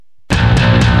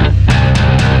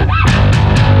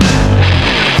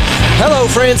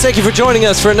Hello, friends. Thank you for joining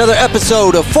us for another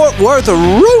episode of Fort Worth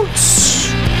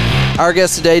Roots. Our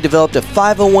guest today developed a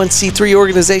 501c3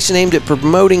 organization aimed at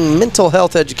promoting mental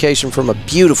health education from a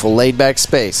beautiful, laid-back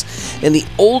space in the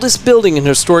oldest building in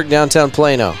historic downtown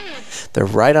Plano. They're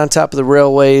right on top of the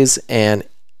railways, and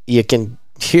you can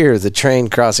hear the train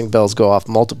crossing bells go off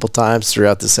multiple times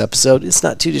throughout this episode. It's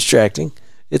not too distracting.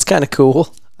 It's kind of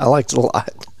cool. I liked it a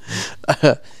lot.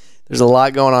 There's a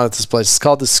lot going on at this place. It's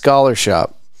called the Scholar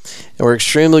Shop. And we're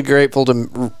extremely grateful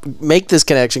to make this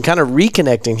connection, kind of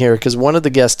reconnecting here, because one of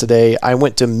the guests today I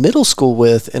went to middle school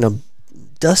with in a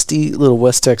dusty little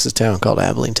West Texas town called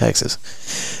Abilene,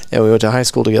 Texas. And we went to high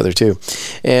school together too.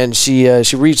 And she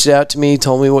reached out to me,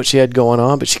 told me what she had going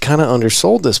on, but she kind of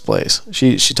undersold this place.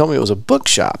 She told me it was a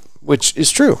bookshop, which is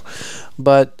true.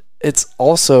 But it's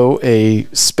also a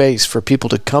space for people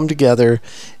to come together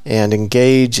and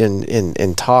engage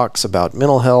in talks about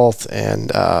mental health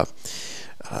and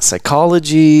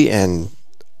psychology and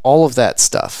all of that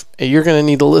stuff. And you're going to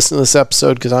need to listen to this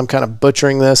episode because I'm kind of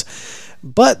butchering this.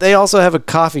 But they also have a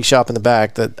coffee shop in the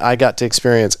back that I got to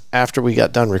experience after we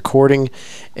got done recording.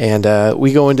 And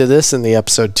we go into this in the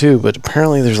episode too. But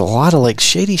apparently there's a lot of like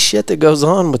shady shit that goes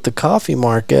on with the coffee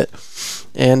market.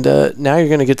 And now you're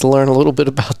going to get to learn a little bit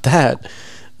about that.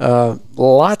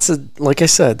 Lots of, like I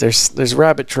said, there's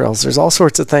rabbit trails. There's all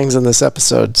sorts of things in this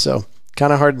episode. So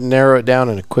kind of hard to narrow it down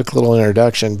in a quick little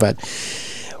introduction. But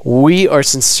we are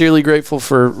sincerely grateful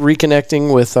for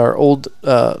reconnecting with our old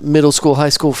middle school, high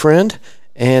school friend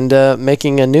and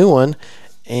making a new one.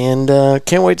 And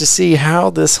can't wait to see how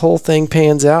this whole thing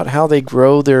pans out, how they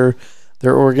grow their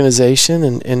organization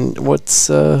and what's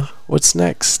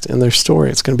next in their story.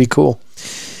 It's going to be cool.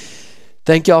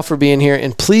 Thank y'all for being here,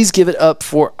 and please give it up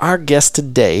for our guest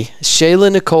today,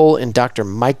 Shayla Nicole and Dr.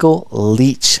 Michael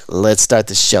Leach. Let's start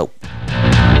the show.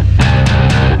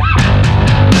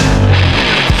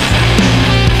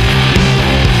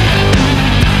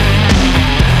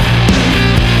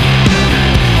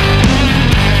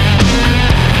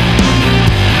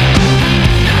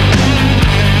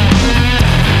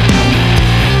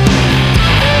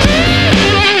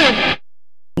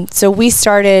 So we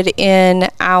started in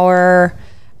our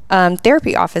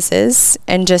therapy offices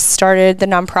and just started the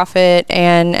nonprofit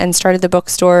and started the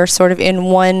bookstore sort of in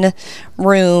one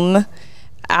room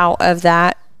out of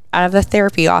the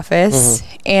therapy office.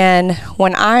 Mm-hmm. And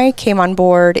when I came on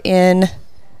board in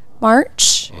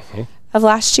March of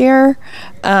last year,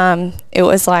 it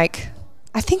was like,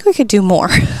 I think we could do more.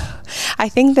 I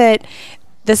think that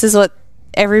this is what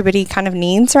everybody kind of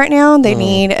needs right now. They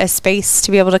need a space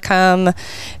to be able to come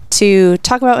to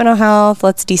talk about mental health.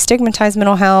 Let's destigmatize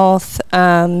mental health.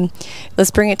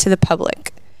 Let's bring it to the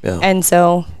public. Yeah. And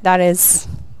so that is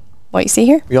what you see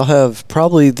here. Y'all have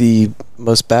probably the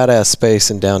most badass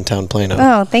space in downtown Plano.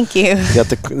 Oh, thank you.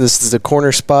 This is the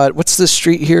corner spot. What's the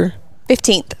street here?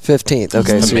 15th.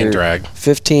 Okay, the so main drag.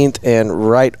 15th and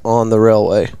right on the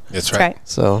railway. That's right.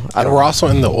 So we're also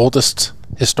in the oldest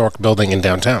historic building in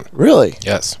downtown. Really?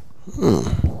 Yes.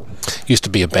 Used to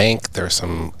be a bank. There's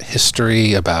some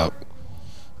history about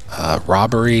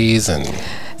robberies and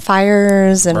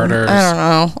fires and murders. I don't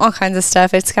know, all kinds of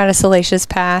stuff. It's got a salacious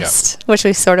past, which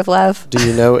we sort of love. Do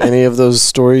you know any of those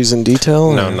stories in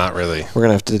detail? No, not really. We're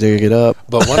gonna have to dig it up.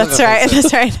 But That's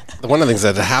right. One of the things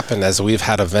that happened as we've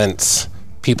had events,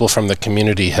 people from the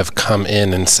community have come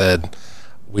in and said,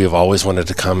 we have always wanted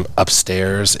to come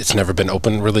upstairs. It's never been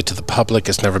open really to the public.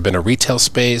 It's never been a retail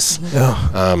space. Yeah.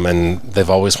 And they've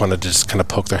always wanted to just kind of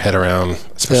poke their head around,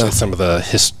 especially some of the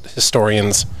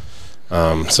historians.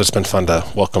 So it's been fun to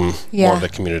welcome more of the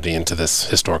community into this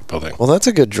historic building. Well, that's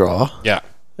a good draw. Yeah.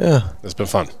 It's been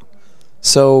fun.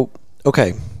 So,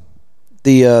 okay.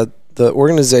 The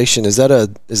organization, is that a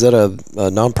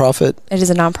nonprofit? It is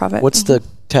a nonprofit. What's the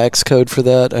tax code for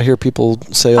that? I hear people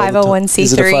say 501c3.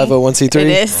 Is it a 501c3? It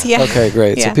is, yeah. Okay,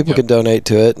 great. Yeah. So people can donate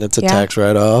to it, and it's a tax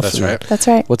write-off. That's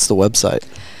right. What's the website?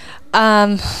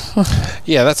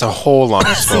 Yeah, that's a whole long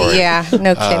story. Yeah,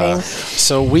 no kidding.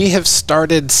 So we have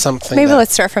started something. Maybe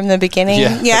let's start from the beginning.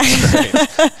 Yeah.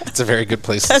 It's a very good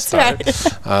place to start.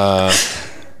 Right.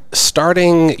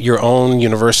 Starting your own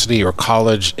university or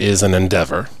college is an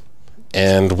endeavor.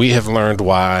 And we have learned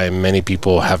why many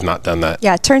people have not done that.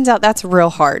 Yeah, it turns out that's real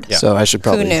hard. Yeah. So I should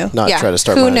probably not try to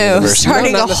start my own university.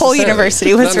 Starting a whole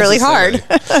university was really hard.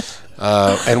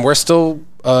 And we're still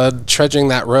trudging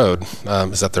that road.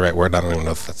 Is that the right word? I don't even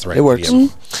know if that's the right word. It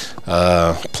works.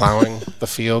 Plowing the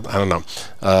field? I don't know.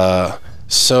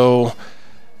 So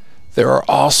there are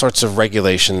all sorts of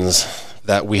regulations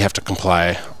that we have to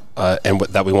comply and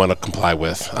that we want to comply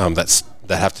with. That's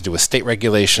that have to do with state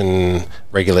regulation,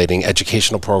 regulating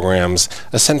educational programs.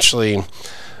 Essentially,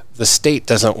 the state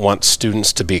doesn't want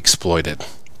students to be exploited.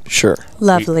 Sure.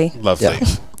 Lovely. Lovely.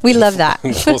 Yeah. We love that.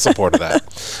 Full support of that.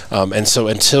 And so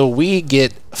until we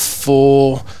get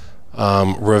full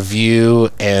review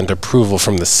and approval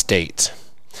from the state,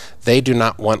 they do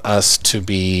not want us to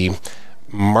be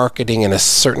marketing in a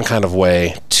certain kind of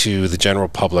way to the general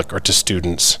public or to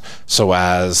students so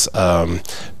as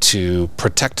to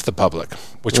protect the public,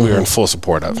 which we are in full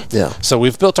support of. Yeah. So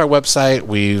we've built our website,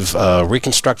 we've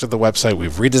reconstructed the website,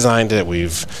 we've redesigned it,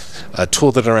 we've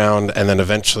tooled it around, and then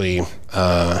eventually,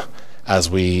 as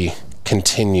we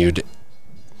continued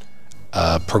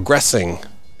progressing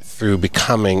through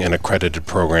becoming an accredited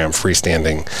program,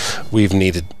 freestanding, we've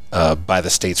needed by the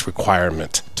state's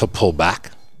requirement to pull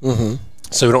back.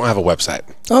 So we don't have a website.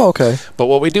 Oh, okay. But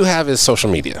what we do have is social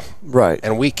media. Right.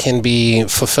 And we can be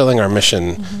fulfilling our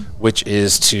mission, which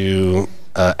is to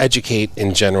educate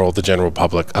in general the general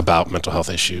public about mental health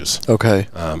issues. Okay.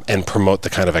 And promote the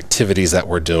kind of activities that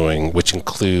we're doing, which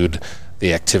include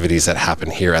the activities that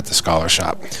happen here at the Scholar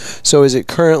Shop. So is it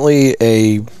currently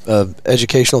a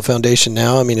educational foundation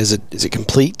now? I mean, is it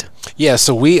complete? Yeah,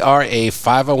 so we are a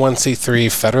 501c3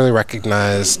 federally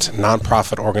recognized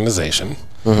nonprofit organization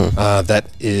that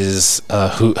is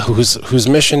whose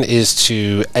mission is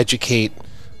to educate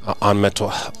on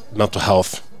mental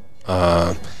health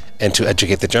and to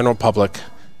educate the general public,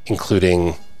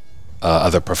 including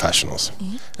other professionals.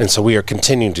 And so we are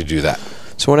continuing to do that.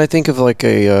 So when I think of like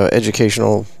a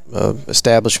educational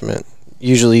establishment,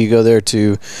 usually you go there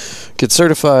to get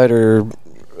certified or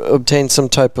obtain some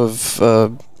type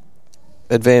of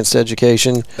advanced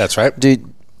education. That's right. Do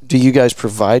you guys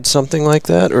provide something like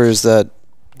that, or is that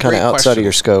kind of Great outside question. of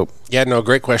your scope? Yeah, no,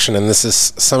 great question. And this is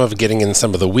some of getting in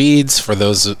some of the weeds. For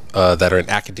those that are in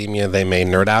academia, they may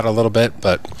nerd out a little bit,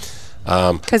 but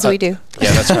Because we do.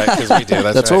 yeah, that's right. Because we do.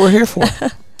 That's right. what we're here for.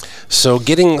 So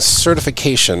getting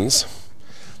certifications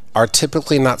are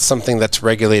typically not something that's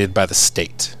regulated by the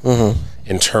state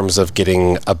in terms of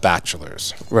getting a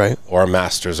bachelor's Right. or a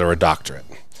master's or a doctorate.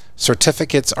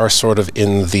 Certificates are sort of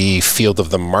in the field of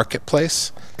the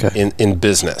marketplace, Okay. in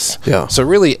business. Yeah. So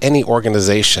really any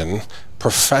organization,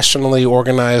 professionally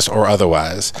organized or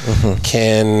otherwise,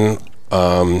 can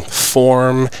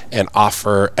form and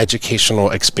offer educational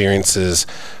experiences,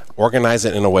 organize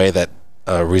it in a way that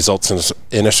results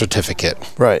in a certificate.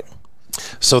 Right.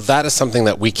 So that is something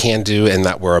that we can do and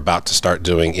that we're about to start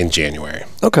doing in January.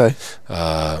 Okay.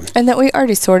 And that we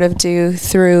already sort of do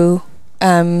through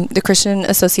the Christian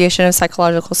Association of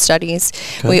Psychological Studies.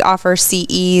 Okay. We offer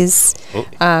CEs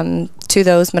to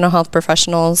those mental health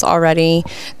professionals already,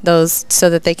 those so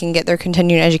that they can get their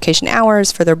continuing education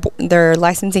hours for their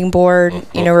licensing board,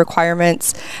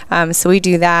 requirements. So we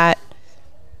do that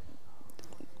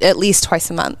at least twice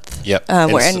a month. Yep.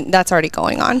 And that's already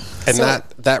going on. And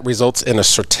that results in a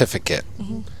certificate.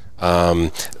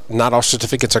 Not all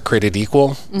certificates are created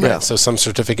equal. Yeah. So some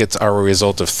certificates are a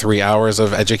result of 3 hours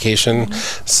of education.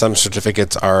 Some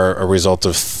certificates are a result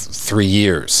of 3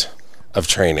 years of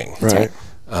training. Right.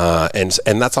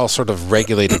 And that's all sort of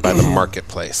regulated by the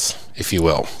marketplace, if you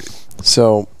will.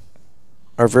 So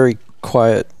our very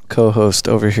quiet co-host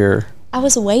over here, I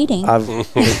was waiting. and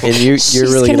you're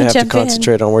really going to have to jump in.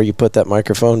 concentrate on where you put that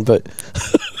microphone, but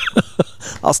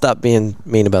I'll stop being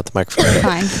mean about the microphone.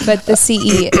 Fine. But the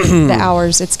CE, the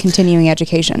hours, it's continuing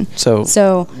education.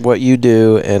 So what you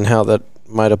do and how that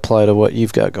might apply to what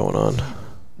you've got going on.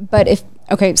 But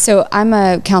so I'm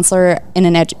a counselor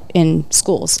in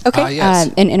schools. Okay.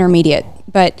 Yes. In intermediate.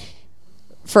 But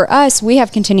for us, we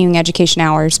have continuing education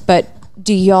hours. But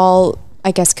do y'all,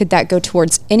 I guess, could that go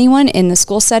towards anyone in the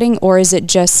school setting, or is it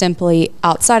just simply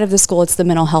outside of the school, it's the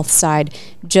mental health side,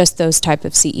 just those type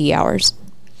of CE hours?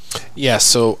 Yeah,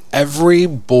 so every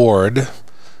board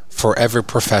for every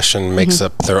profession makes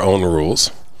up their own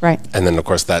rules. Right. And then, of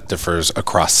course, that differs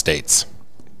across states.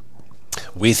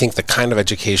 We think the kind of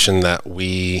education that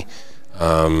we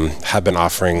have been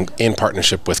offering in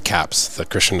partnership with CAPS, the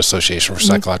Christian Association for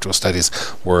Psychological Studies,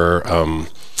 we're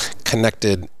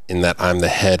connected in that I'm the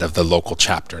head of the local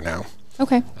chapter now.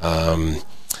 Okay.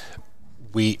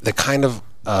 The kind of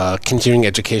continuing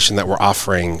education that we're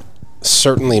offering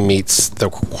certainly meets the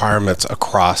requirements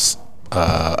across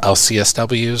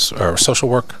LCSWs or social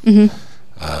work,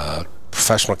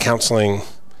 professional counseling,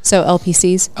 So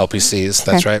LPCs? LPCs,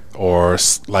 that's Okay. right, or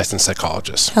licensed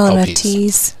psychologists,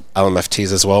 LMFTs.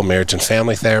 LMFTs as well, marriage and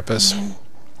family therapists.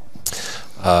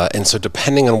 And so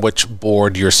depending on which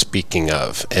board you're speaking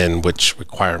of and which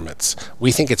requirements,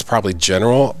 we think it's probably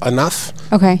general enough.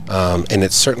 Okay. And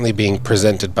it's certainly being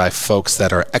presented by folks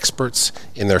that are experts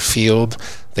in their field.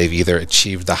 They've either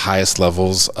achieved the highest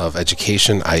levels of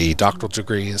education, i.e. doctoral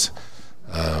degrees.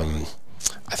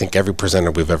 I think every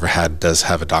presenter we've ever had does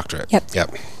have a doctorate.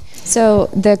 Yep. So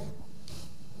the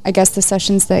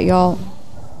sessions that y'all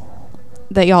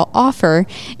offer,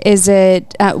 is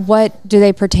it, what do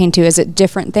they pertain to? Is it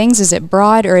different things? Is it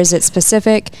broad, or is it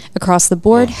specific across the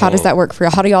board? How does that work for you?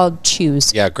 How do y'all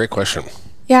choose? Yeah, great question.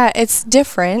 Yeah, it's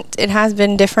different. It has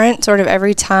been different sort of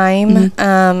every time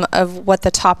of what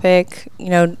the topic,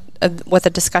 of what the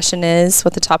discussion is,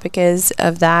 what the topic is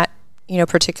of that,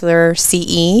 particular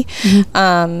CE.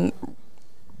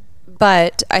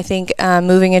 But I think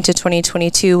moving into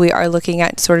 2022, we are looking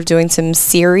at sort of doing some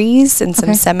series and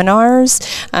some seminars,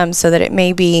 so that it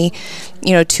may be,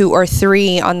 2 or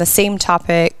 3 on the same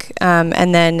topic,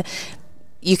 and then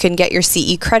you can get your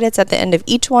CE credits at the end of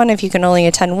each one if you can only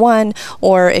attend one,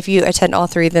 or if you attend all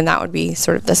 3, then that would be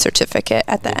sort of the certificate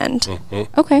at the end.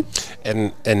 Okay.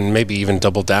 And maybe even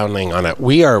double downing on it.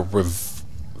 We are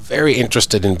very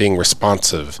interested in being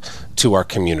responsive to our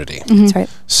community. That's right.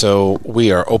 So we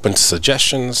are open to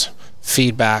suggestions,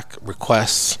 feedback,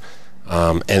 requests,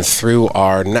 and through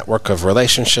our network of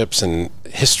relationships and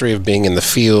history of being in the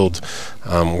field,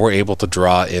 we're able to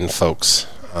draw in folks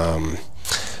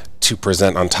to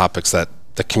present on topics that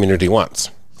the community wants.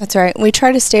 That's right. We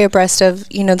try to stay abreast of,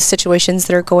 the situations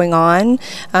that are going on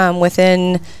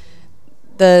within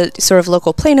the sort of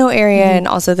local Plano area, and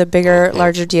also the bigger,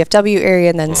 larger DFW area,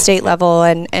 and then state level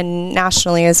and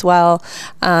nationally as well,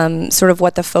 sort of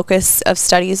what the focus of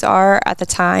studies are at the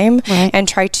time, and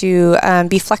try to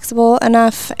be flexible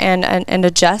enough and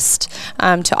adjust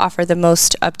to offer the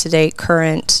most up-to-date,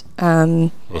 current,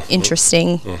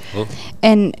 interesting.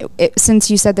 And since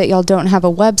you said that y'all don't have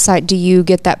a website, do you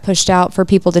get that pushed out for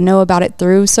people to know about it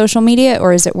through social media,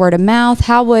 or is it word of mouth?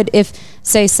 How would, if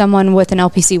say someone with an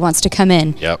LPC wants to come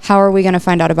in, how are we going to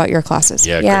find out about your classes?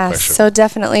 Yeah, great question. So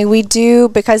definitely we do,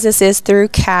 because this is through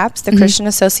CAPS, the Christian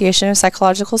Association of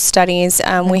Psychological Studies.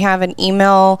 We have an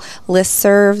email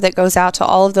listserv that goes out to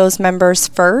all of those members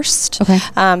first,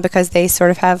 because they sort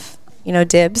of have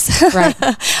dibs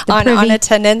on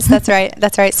attendance. That's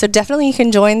right. So definitely you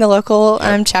can join the local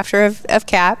chapter of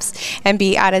CAPS and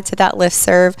be added to that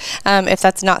listserv. If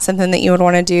that's not something that you would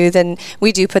want to do, then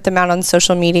we do put them out on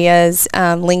social medias,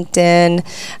 LinkedIn,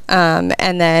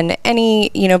 and then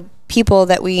any, people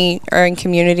that we are in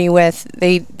community with,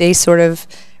 they sort of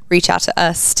reach out to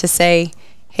us to say,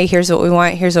 hey, here's what we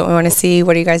want to see.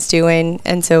 What are you guys doing?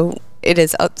 And so it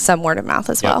is some word of mouth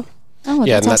as well. Oh,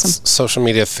 yeah, that's and awesome. that's social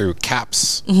media through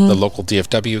CAPS, the local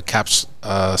DFW CAPS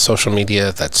social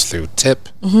media. That's through TIP,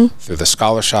 through the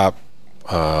Scholar Shop.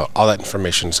 All that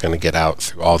information is going to get out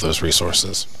through all those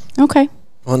resources. Okay.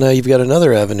 Well, now you've got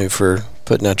another avenue for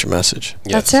putting out your message.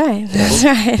 Yes. That's right. That's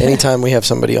right. Anytime we have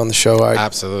somebody on the show,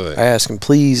 Absolutely. I ask them,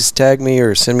 please tag me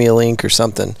or send me a link or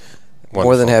something. Wonderful.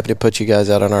 More than happy to put you guys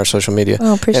out on our social media.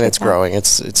 Oh, appreciate and it's that. growing.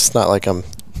 It's not like I'm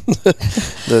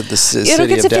the city It'll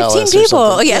get of to 15 Dallas or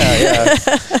people.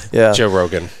 something. Yeah. Joe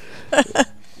Rogan.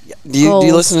 Do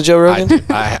you listen to Joe Rogan?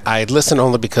 I listen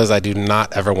only because I do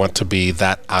not ever want to be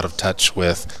that out of touch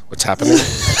with what's happening.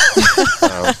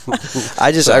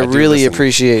 I So I do really listen.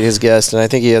 appreciate his guest, and I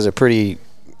think he has a pretty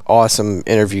awesome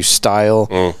interview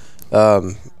style.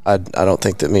 I don't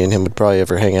think that me and him would probably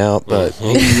ever hang out, but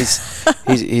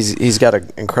he's got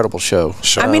an incredible show.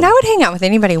 Sure. I mean, I would hang out with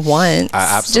anybody once.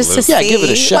 Absolutely. Just to see. give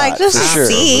it a shot. Like, just for to sure.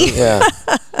 see.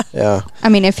 Yeah. I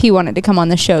mean, if he wanted to come on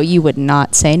the show, you would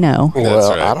not say no. That's Well,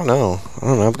 right. I don't know.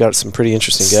 I've got some pretty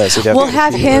interesting guests. He'd We'll to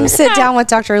have compete him with. sit down with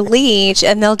Dr. Leach,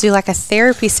 and they'll do like a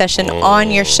therapy session on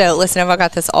your show. Listen, I've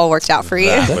got this all worked out for you.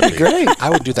 That'd be great. I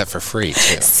would do that for free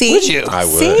too. See? Would you? I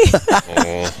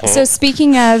would. See? So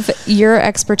speaking of your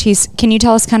expertise, can you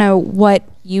tell us kind of what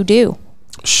you do?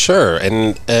 Sure,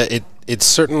 and it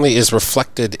certainly is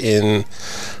reflected in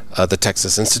the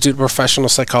Texas Institute of Professional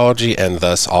Psychology, and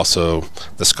thus also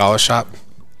the Scholar Shop.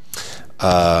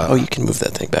 You can move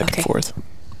that thing back Okay. and forth.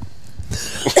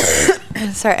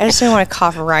 Sorry, I just didn't want to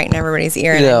cough right in everybody's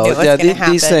ear, and I No, knew it was going to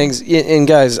happen. these things, and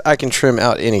guys, I can trim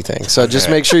out anything. So just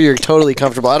make sure you're totally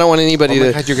comfortable. I don't want anybody Oh my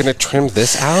to. God, you're gonna trim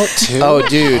this out too? Oh,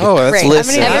 dude. Oh, that's Great.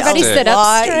 Listen. Everybody sit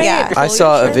up straight. Yeah. I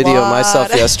saw a video of Lot.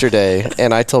 myself yesterday,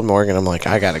 and I told Morgan, I'm like,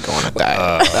 I gotta go on a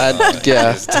diet.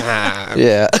 It's time.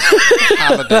 Yeah.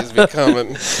 Holidays be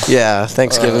coming. Yeah.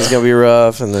 Thanksgiving's gonna be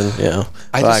rough, and then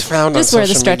I just found Just on wear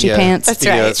the social stretchy media- pants. That's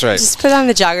Yeah, right. that's right. Just put on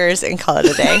the joggers and call it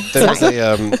a day. There's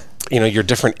a your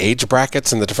different age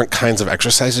brackets and the different kinds of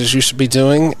exercises you should be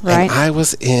doing. Right. And I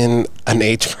was in an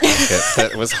age bracket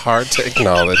that was hard to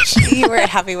acknowledge. You weren't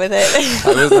happy with it.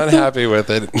 I was not happy with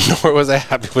it, nor was I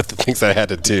happy with the things I had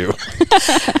to do.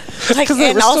 Like, Because they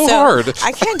and were so also, hard.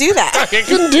 I can't do that. I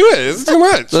couldn't do it. It's too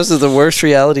much. Those are the worst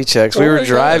reality checks. We Oh were my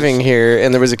driving gosh. here,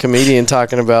 and there was a comedian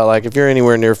talking about, like, if you're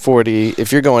anywhere near 40,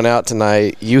 if you're going out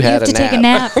tonight, you You had have to take a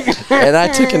nap. And I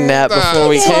took a nap before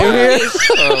we came here.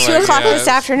 Oh 2 my o'clock this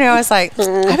gosh. afternoon, I was like,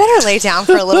 I better lay down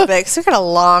for a little bit because we got a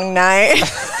long night.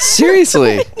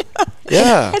 Seriously.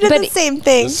 Yeah. I did But the same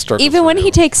thing. This struggle Even for when real.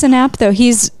 he takes a nap, though,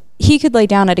 he could lay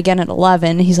down it again at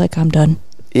 11. He's like, I'm done.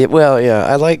 Well, yeah,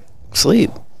 I like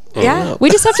sleep. Yeah. We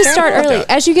just have to start early.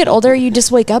 As you get older, you just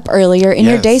wake up earlier and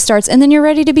your Yes. day starts, and then you're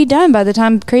ready to be done by the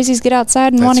time crazies get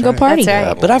outside and want to go right. party. That's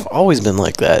right. Yeah, but I've always been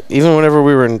like that. Even whenever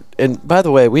we were in, and by the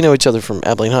way, we know each other from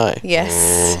Abilene High.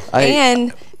 Yes. I-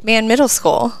 And man, middle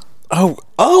school.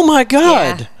 Oh my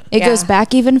God. It Yeah. goes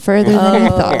back even further than I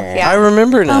thought. Yeah. I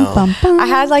remember now. Bum, bum. I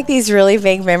had like these really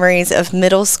vague memories of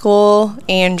middle school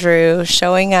Andrew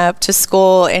showing up to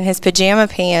school in his pajama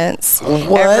pants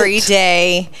every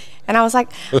day. And I was like,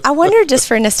 I wonder just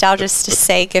for nostalgia's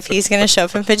sake if he's going to show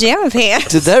up in pajama pants.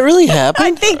 Did that really I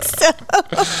happen? think so.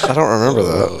 I don't remember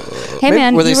that. Hey,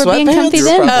 man, were they you were being comfy sweatpants?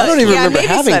 then. I don't even Yeah, remember maybe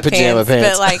having pajama sweatpants,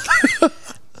 pants. But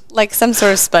like some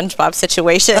sort of SpongeBob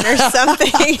situation or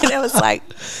something. And it was like,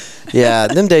 Yeah,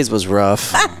 them days was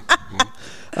rough.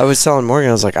 I was telling Morgan,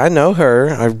 I was like, I know her,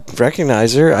 I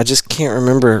recognize her, I just can't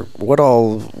remember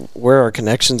where our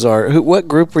connections are. What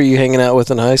group were you hanging out with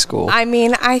in high school? I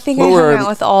mean, I think What I were hung out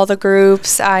with all the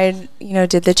groups. I, did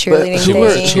the But cheerleading who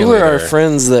were, thing. who were our Cheerleader.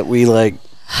 friends that we like?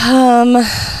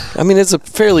 I mean, it's a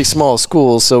fairly small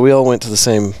school, so we all went to the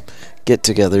same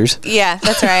get-togethers. Yeah,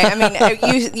 that's right. I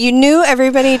mean, you knew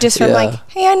everybody just from Yeah. like,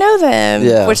 hey, I know them.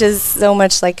 Yeah. Which is so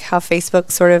much like how Facebook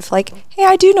sort of like, hey,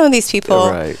 I do know these people.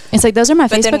 Right. It's like, those are my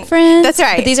But Facebook then- friends. that's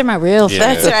right. But these are my real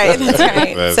friends. That's right. That's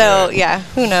right. That's so right. yeah,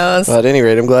 who knows? But at any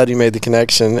rate, I'm glad you made the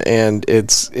connection, and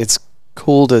it's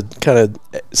cool to kind of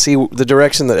see the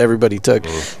direction that everybody took.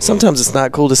 Sometimes it's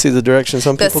not cool to see the direction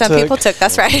some That people some took. people took.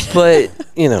 That's right. But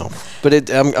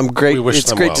I'm great. We wish It's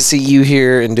them great well. to see you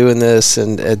here and doing this,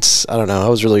 and I don't know. I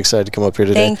was really excited to come up here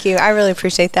today. Thank you. I really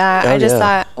appreciate that. Oh, I just yeah.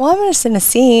 thought, well, I'm going to send a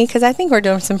C because I think we're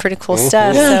doing some pretty cool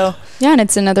stuff. Yeah. So Yeah, and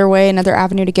it's another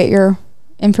avenue to get your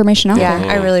information out yeah, there.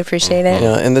 I really appreciate it.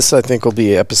 Yeah, and this I think will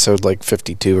be episode like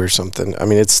 52 or something. I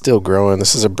mean, it's still growing.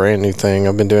 This is a brand new thing.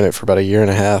 I've been doing it for about a year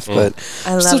and a half, but I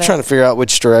I'm love still it. trying to figure out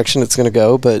which direction it's going to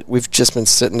go. But we've just been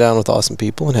sitting down with awesome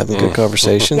people and having good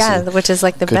conversations. Yeah, and which is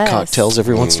like the good best. cocktails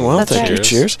every once in a while. That's Thank you. right.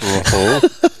 Cheers.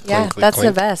 Mhm. Yeah, Clink, that's the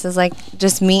clink. best. Is like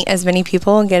just meet as many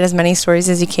people and get as many stories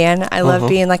as you can. I love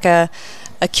being like a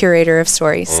curator of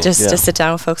stories. Just Yeah. to sit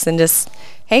down with folks and just,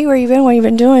 hey, where you been? What you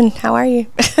been doing? How are you?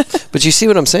 But you see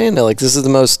what I'm saying? Now, like this is the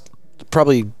most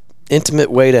probably intimate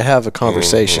way to have a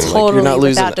conversation. Like Totally you're not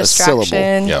losing without a syllable.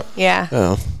 distraction. Yep. Yeah.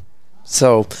 Oh.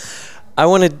 So, I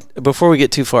wanted before we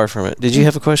get too far from it. Did you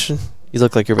have a question? You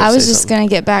look like you're about I to was say just something. going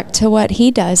to get back to what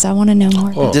he does. I want to know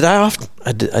more. Oh. Did I often?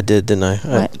 I did, didn't I?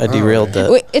 What? I derailed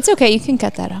that. Wait, it's okay. You can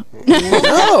cut that out. No,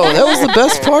 that was the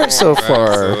best part so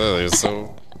far. Absolutely. It's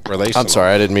so relational. I'm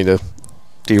sorry, I didn't mean to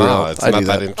derail. No, it's I not do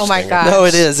that that. interesting. Oh my gosh. No,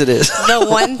 it is. It is. The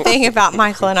one thing about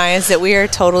Michael and I is that we are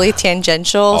totally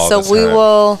tangential. All So the we time.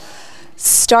 will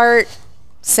start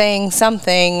saying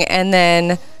something and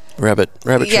then Rabbit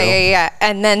trail. yeah,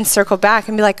 and then circle back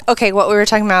and be like, okay, what we were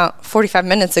talking about 45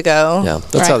 minutes ago. Yeah,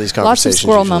 that's Right. how these Lots of conversations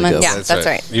squirrel usually moments. go. Yeah. That's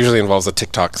right. Usually involves a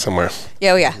TikTok somewhere.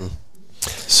 Yeah, oh, yeah.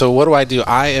 So what do?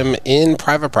 I am in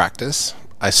private practice.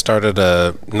 I started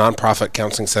a nonprofit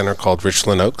counseling center called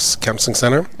Richland Oaks Counseling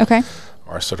Center. Okay.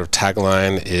 Our sort of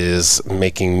tagline is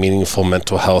making meaningful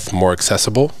mental health more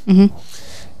accessible.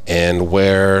 And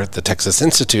where the Texas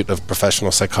Institute of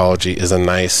Professional Psychology is a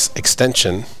nice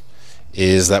extension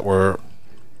is that we're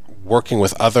working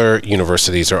with other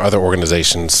universities or other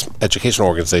organizations, educational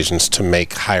organizations, to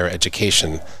make higher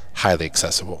education highly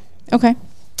accessible. Okay.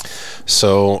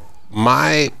 So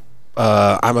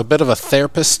I'm a bit of a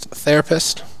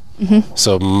therapist.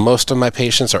 So most of my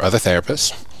patients are other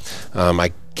therapists.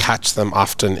 I catch them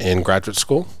often in graduate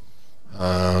school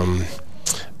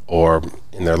or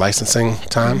in their licensing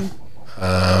time.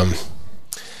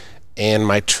 And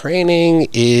my training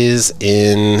is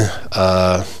in,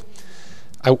 I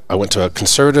went to a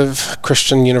conservative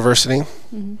Christian university,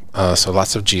 so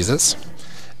lots of Jesus,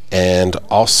 and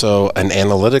also an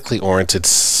analytically oriented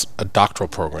a doctoral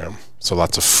program, so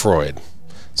lots of Freud.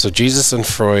 So Jesus and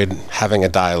Freud having a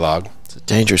dialogue. It's a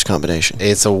dangerous combination.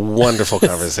 It's a wonderful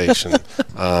conversation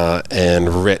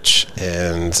and rich.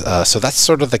 And so that's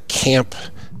sort of the camp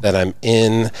that I'm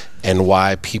in and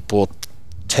why people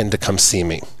tend to come see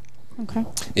me. Okay.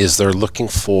 Is they're looking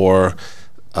for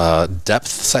depth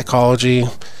psychology.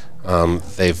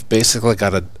 They've basically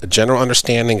got a general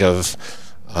understanding of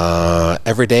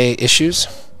everyday issues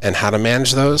and how to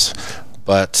manage those,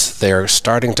 but they're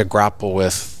starting to grapple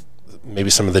with maybe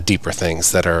some of the deeper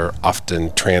things that are often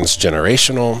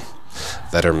transgenerational,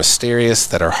 that are mysterious,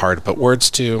 that are hard to put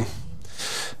words to.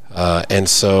 And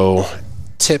so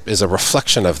TIP is a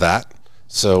reflection of that.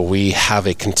 So we have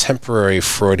a contemporary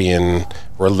Freudian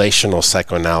relational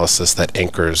psychoanalysis that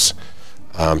anchors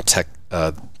TIP,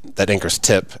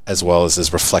 as well as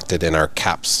is reflected in our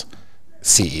CAPS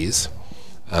CEs.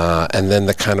 And then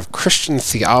the kind of Christian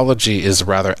theology is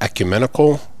rather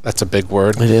ecumenical. That's a big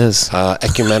word. It is.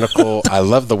 Ecumenical, I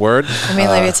love the word. Let me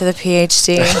leave it to the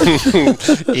PhD.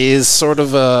 Is sort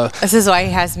of a... This is why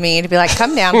he has me to be like,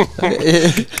 come down.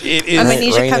 It is, I'm going to need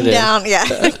you to Rein come it in. down.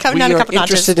 Yeah, come we down a are couple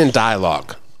notches. interested in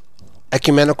dialogue.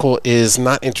 Ecumenical is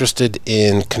not interested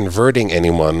in converting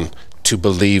anyone to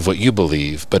believe what you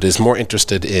believe, but is more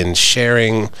interested in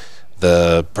sharing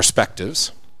the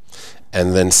perspectives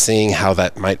and then seeing how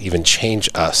that might even change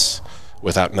us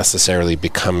without necessarily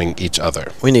becoming each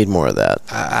other. We need more of that.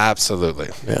 Absolutely.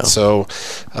 Yeah. So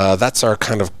that's our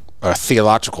kind of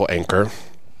theological anchor.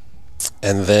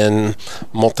 And then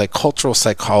multicultural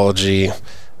psychology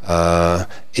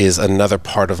is another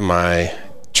part of my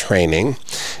training.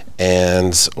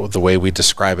 And the way we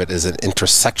describe it is an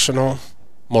intersectional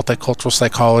multicultural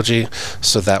psychology,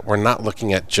 so that we're not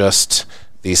looking at just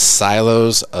these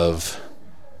silos of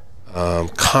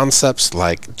concepts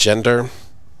like gender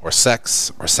or sex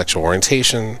or sexual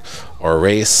orientation or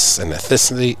race and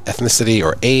ethnicity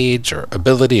or age or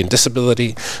ability and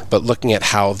disability, but looking at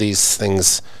how these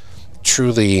things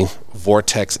truly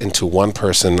vortex into one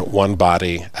person, one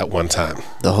body at one time.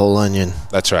 The whole onion.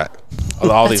 That's right.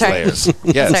 All these right. layers.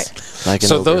 Yes. That's Like an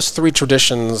So ogre. those three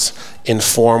traditions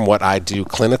inform what I do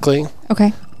clinically.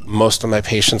 Okay. Most of my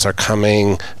patients are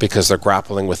coming because they're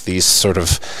grappling with these sort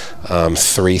of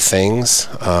three things.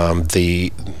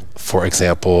 For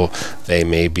example, they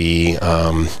may be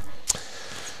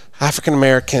African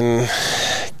American,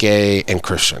 gay, and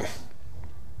Christian,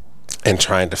 and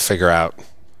trying to figure out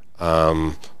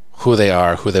who they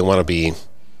are, who they want to be,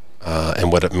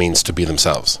 and what it means to be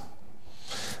themselves.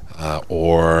 How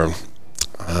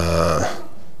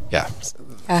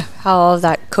all of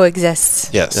that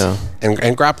coexists. Yes. Yeah.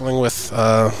 And grappling with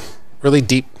really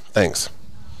deep things.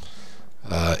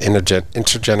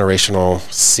 Intergenerational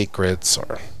secrets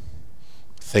or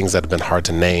things that have been hard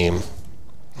to name.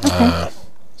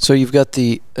 So you've got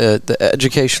the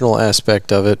educational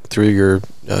aspect of it through your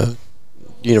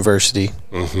university.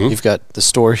 Mm-hmm. You've got the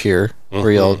store here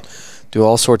where y'all do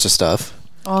all sorts of stuff.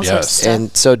 All Yes. sorts of stuff.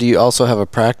 And so do you also have a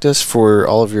practice for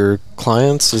all of your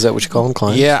clients? Is that what you call them,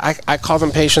 clients? Yeah, I call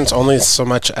them patients only so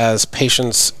much as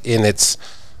patients in its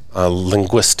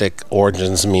linguistic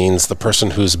origins means the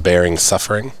person who's bearing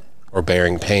suffering or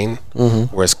bearing pain,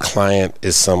 whereas client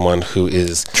is someone who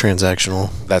is...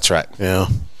 Transactional. That's right. Yeah.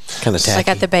 Kind of tacky. Like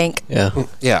at the bank. Yeah.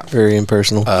 Yeah. Very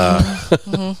impersonal.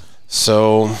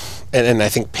 So, and I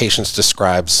think patients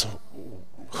describes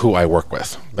who I work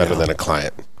with better than a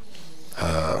client.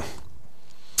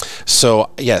 So,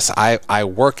 yes, I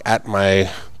work at my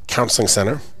counseling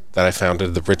center that I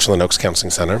founded, the Richland Oaks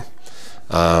Counseling Center,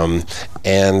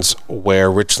 and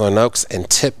where Richland Oaks and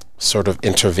TIP sort of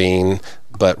intervene,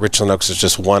 but Richland Oaks is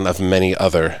just one of many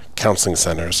other counseling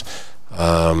centers.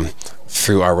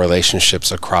 Through our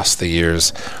relationships across the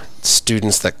years,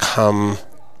 students that come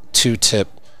to TIP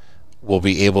will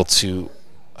be able to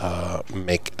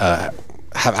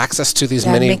have access to these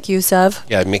many... Make use of.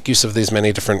 Yeah, make use of these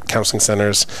many different counseling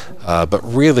centers. But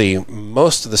really,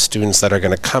 most of the students that are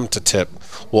going to come to TIP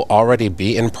will already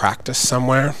be in practice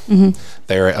somewhere.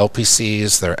 They're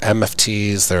LPCs, they're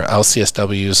MFTs, they're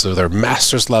LCSWs, so they're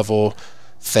master's level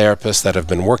therapists that have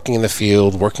been working in the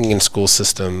field, working in school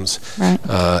systems, Right.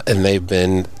 and they've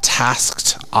been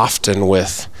tasked often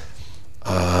with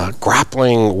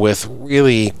grappling with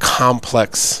really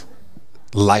complex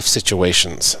life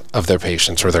situations of their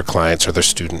patients or their clients or their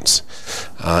students.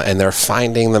 And they're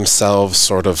finding themselves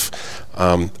sort of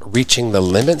reaching the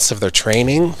limits of their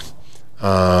training.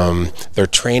 Their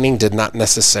training did not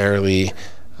necessarily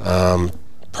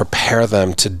prepare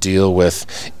them to deal with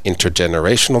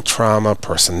intergenerational trauma,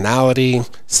 personality,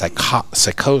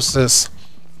 psychosis,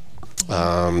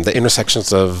 the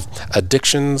intersections of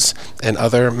addictions and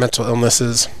other mental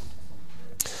illnesses.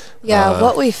 Yeah,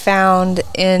 what we found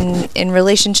in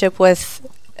relationship with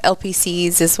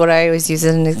LPCs is what I always use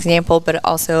as an example, but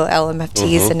also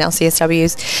LMFTs and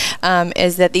LCSWs,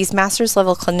 is that these master's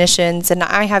level clinicians,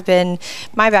 and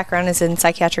my background is in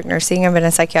psychiatric nursing. I've been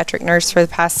a psychiatric nurse for the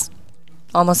past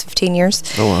almost 15 years.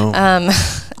 Oh, wow.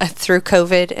 Through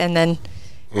COVID, and then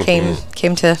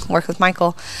came to work with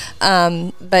Michael.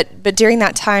 But during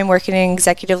that time, working in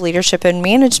executive leadership and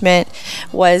management,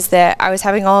 was that I was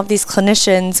having all of these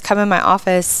clinicians come in my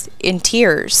office in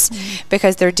tears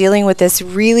because they're dealing with this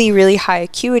really, really high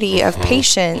acuity of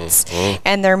patients,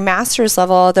 and their master's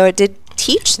level, although it did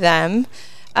teach them,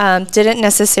 didn't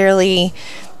necessarily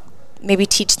maybe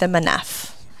teach them enough.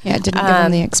 Yeah, it didn't give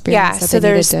them the experience. So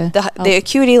there's the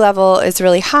acuity level is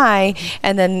really high,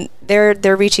 and then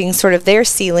they're reaching sort of their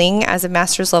ceiling as a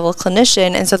master's level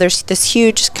clinician, and so there's this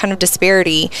huge kind of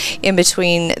disparity in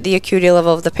between the acuity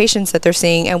level of the patients that they're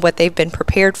seeing and what they've been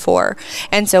prepared for.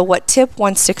 And so what TIP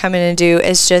wants to come in and do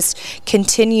is just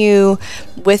continue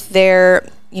with their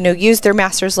use their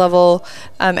master's level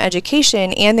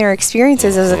education and their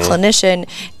experiences as a clinician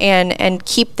and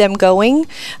keep them going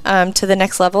to the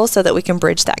next level so that we can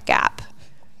bridge that gap.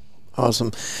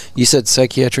 Awesome. You said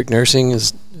psychiatric nursing,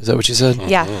 is that what you said?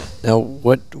 Yeah. Now,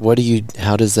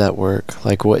 how does that work?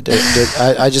 Like,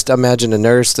 I just imagine a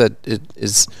nurse that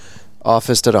is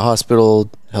officed at a hospital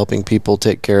helping people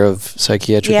take care of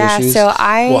psychiatric issues.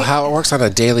 Well, how it works on a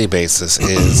daily basis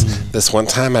is this one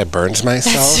time I burned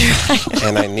myself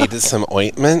and I needed some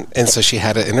ointment, and so she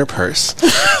had it in her purse.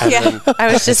 Then,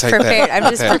 I was just prepared.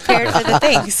 I'm just prepared for the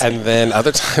things. And then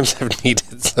other times I've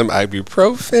needed some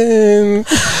ibuprofen,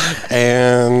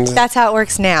 and that's how it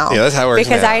works now. Yeah, that's how it works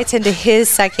because now. I attend to his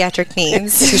psychiatric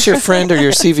needs. Is this your friend or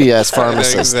your CVS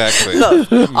pharmacist? Exactly.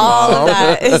 All of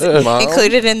that is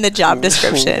included in the job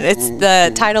description. It's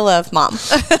the title of mom.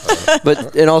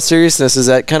 But in all seriousness, is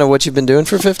that kind of what you've been doing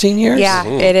for 15 years? Yeah,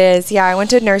 it is. Yeah, I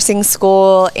went to nursing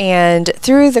school, and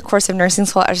through the course of nursing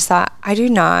school, I just thought, I do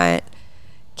not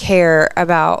care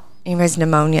about anybody's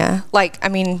pneumonia.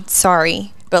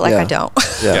 Sorry, but I don't.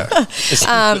 Yeah. It's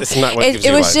not what gives It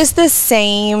you was life. just the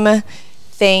same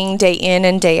thing day in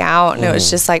and day out, and it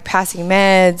was just like passing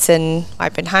meds and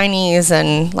wiping heinies,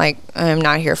 and I'm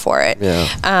not here for it.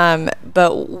 Yeah.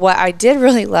 But what I did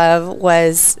really love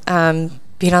was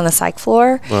being on the psych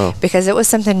floor because it was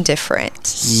something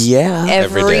different. Yeah.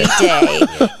 Every day.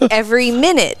 Every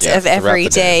minute of every throughout the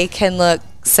day. day can look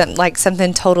like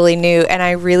something totally new, and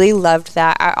I really loved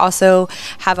that. I also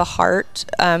have a heart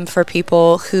for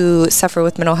people who suffer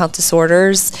with mental health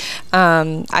disorders.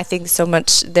 I think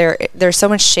there's so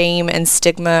much shame and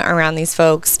stigma around these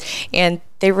folks, and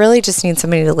they really just need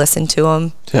somebody to listen to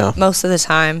them. Yeah. Most of the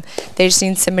time, they just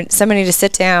need somebody to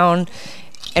sit down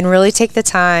and really take the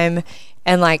time.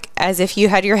 And as if you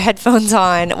had your headphones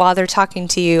on while they're talking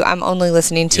to you, I'm only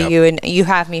listening to you, and you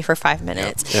have me for 5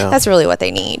 minutes. Yeah. That's really what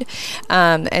they need.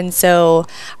 And so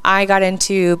I got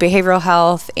into behavioral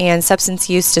health and substance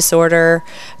use disorder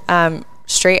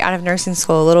straight out of nursing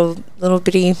school, little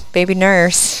bitty baby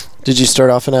nurse. Did you start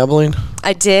off in Abilene?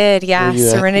 I did, yeah.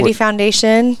 Serenity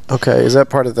Foundation. Okay. Is that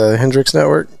part of the Hendricks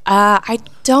Network? I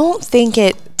don't think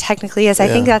it technically is. I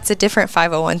think that's a different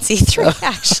 501c3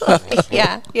 actually.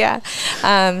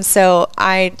 Yeah. So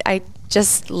I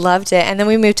just loved it. And then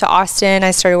we moved to Austin. I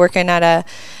started working at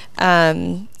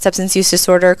a substance use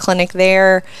disorder clinic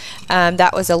there.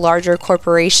 That was a larger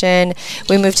corporation.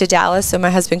 We moved to Dallas so my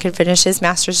husband could finish his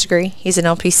master's degree. He's an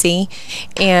LPC.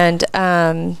 And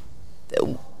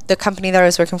the company that I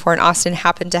was working for in Austin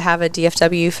happened to have a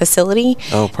DFW facility.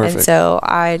 Oh, perfect. And so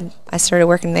I started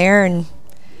working there and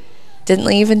didn't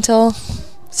leave until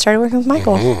started working with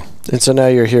Michael. And so now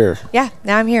you're here. Yeah,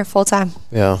 now I'm here full time.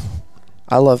 Yeah.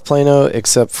 I love Plano,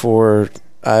 except for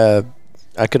I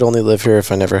could only live here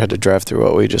if I never had to drive through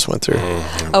what we just went through.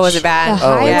 Oh, was it bad?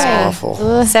 Oh, it's Yeah.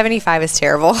 awful. 75 is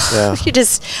terrible. Yeah. You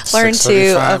just learn to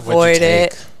 635, what'd you avoid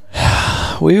it.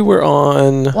 We were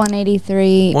on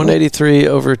 183. 183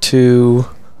 over to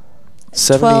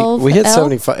 70. 12 We hit L?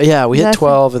 75. Yeah, we hit That's-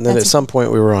 12, and then at that's- some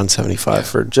point we were on 75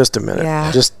 for just a minute.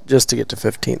 Yeah. Just to get to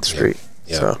 15th Street.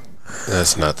 Yeah. So,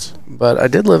 That's nuts. but I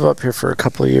did live up here for a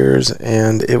couple of years,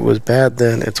 and it was bad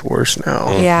then. It's worse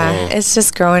now. Yeah, it's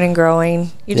just growing and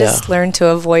growing. You just Yeah. learn to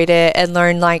avoid it and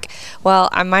learn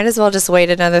I might as well just wait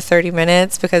another 30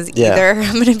 minutes because Yeah. either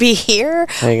I'm going to be here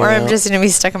Hanging or I'm out. just going to be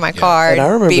stuck in my car And I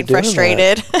and remember being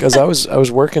frustrated. because I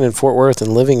was working in Fort Worth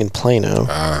and living in Plano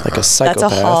like a psychopath.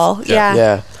 That's a haul. Yeah.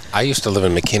 Yeah. I used to live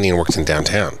in McKinney and worked in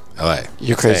downtown LA.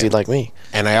 You're crazy Same. like me.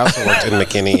 And I also worked in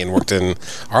McKinney and worked in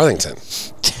Arlington.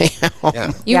 Damn.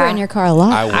 Yeah. You were in your car a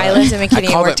lot. I lived in McKinney and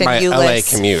called worked it in my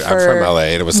Euless LA commute. I'm for from LA,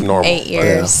 and it was normal. 8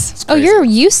 years. Oh, you're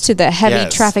used to the heavy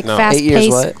Yes, traffic, no. fast 8 years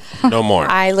pace. what? No more.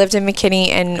 I lived in McKinney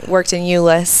and worked in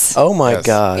Euless. Oh my Yes.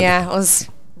 God. Yeah, it was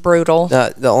brutal.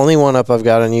 The only one up I've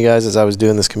got on you guys is I was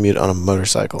doing this commute on a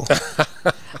motorcycle.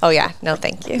 Oh yeah, no,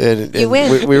 thank you. And You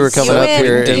win. We were coming You up win.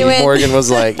 here, You and win. Morgan was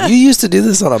like, "You used to do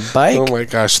this on a bike?" Oh my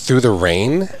gosh, through the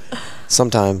rain?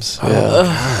 Sometimes,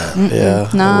 yeah, yeah.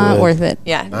 I Not would. worth it.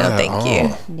 Yeah, no, Not at thank you.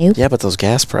 all. Nope. Yeah, but those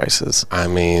gas prices. I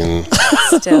mean,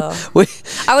 Still, We-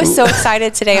 I was so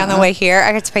excited today on the way here.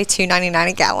 I got to pay $2.99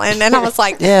 a gallon, and I was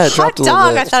like, Yeah, it hot dropped a little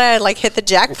dog! bit. I thought I had like hit the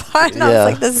jackpot, and I Yeah.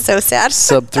 was like, this is so sad.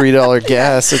 Sub $3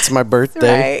 gas. It's my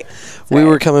birthday. Right. We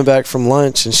were coming back from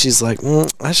lunch, and she's like,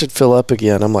 "I should fill up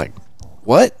again." I'm like,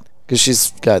 "What?" Because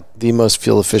she's got the most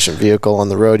fuel efficient vehicle on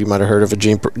the road. You might have heard of a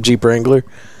Jeep Wrangler.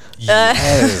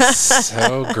 yes,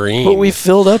 so green. But we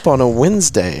filled up on a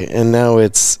Wednesday, and now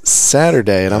it's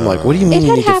Saturday, and I'm like, "What do you mean It you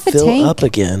had need to half a fill tank. up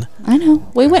again?" I know.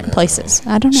 We went places.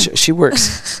 I don't know. She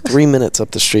works 3 minutes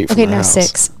up the street from Okay, her no, house.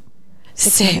 6.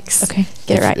 6. Okay,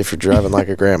 get it right. If you're driving like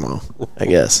a grandma, I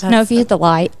guess. No, if you hit the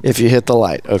light, If you hit the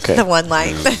light, okay. The one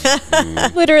light.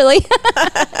 literally,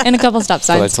 and a couple stop But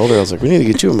I signs. told her, I was like, we need to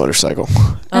get you a motorcycle.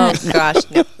 Oh gosh,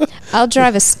 no. I'll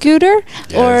drive a scooter,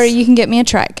 or Yes. you can get me a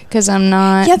trike because I'm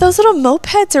not. Yeah, those little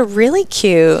mopeds are really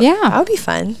cute. Yeah. that would be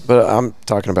fun. But I'm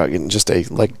talking about getting just a,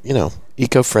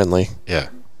 eco-friendly, yeah.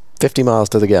 50 miles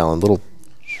to the gallon, little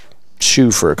shoe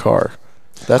for a car.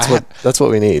 That's what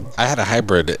we need. I had a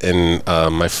hybrid, and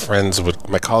my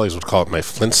colleagues would call it my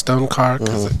Flintstone car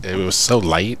because it was so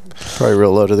light. Probably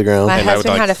real low to the ground. My And I would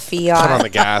husband had a put on the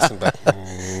Fiat. gas and like,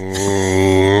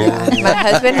 My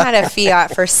husband had a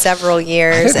Fiat for several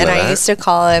years, and I that. used to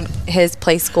call him his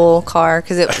play school car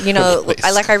because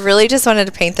I really just wanted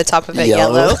to paint the top of it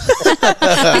yellow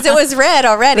because it was red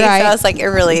already. Right. So I was like, it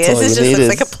really That's is. all It you just need looks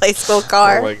like is- a play school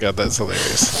car. oh my god, that's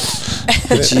hilarious.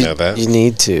 I didn't know that. You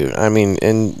need to. I mean,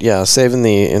 and yeah, saving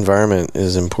the environment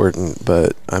is important,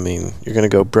 but I mean, you're going to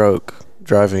go broke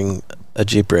driving a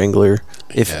Jeep Wrangler.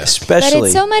 Yes. But Especially,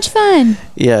 it's so much fun.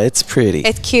 yeah, it's pretty.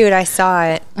 It's cute. I saw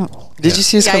it. Did you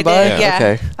see us Yeah, come I by? did. Yeah.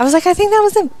 Okay. I was like, I think that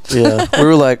was him. Yeah. We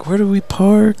were like, where do we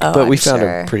park? Oh, but we I'm found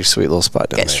sure. a pretty sweet little spot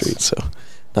down Good. the street, so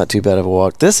not too bad of a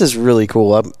walk. This is really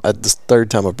cool. This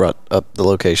third time I brought up the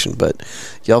location, but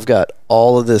y'all have got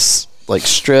all of this like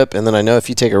strip, and then I know if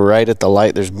you take a right at the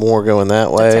light, there's more going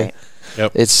that way. That's right.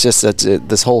 Yep. It's just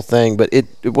this whole thing, but it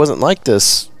wasn't like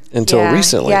this until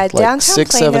recently. Yeah, like downtown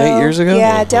 6, Plano, 7, 8 years ago.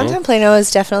 Yeah, downtown Plano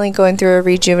is definitely going through a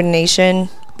rejuvenization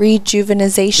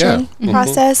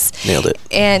process. Nailed it.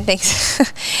 And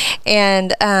thanks.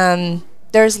 And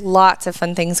there's lots of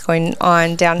fun things going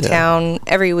on downtown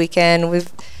every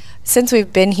weekend. Since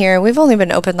we've been here, we've only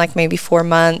been open like maybe 4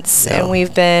 months, and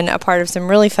we've been a part of some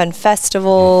really fun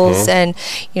festivals. And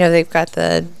they've got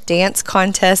the dance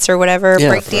contest or whatever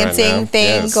Yeah. breakdancing Right now,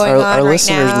 thing yes. going Our on right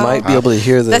listeners now. might be able to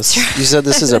hear this. That's right. You said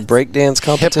this is a breakdance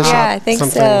competition. Yeah, I think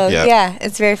something? so. Yeah. Yeah,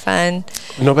 it's very fun.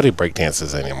 Nobody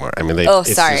breakdances anymore. I mean,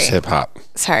 it's sorry. just hip hop.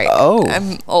 Sorry. Oh.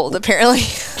 I'm old apparently.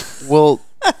 Well,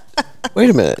 wait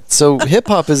a minute. So hip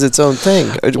hop is its own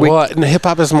thing. Well, hip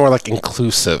hop is more like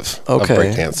inclusive of Okay,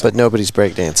 breakdancing. but nobody's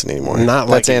breakdancing anymore. Not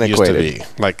like That's it antiquated. used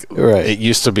to be. Like Right. it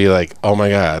used to be like, oh my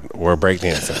god, we're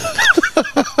breakdancing.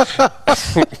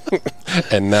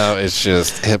 And now it's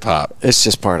just hip hop. It's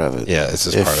just part of it. Yeah, it's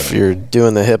just part If of it. you're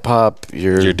doing the hip hop,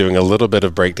 You're doing a little bit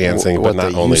of breakdancing, what but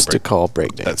not they only used to call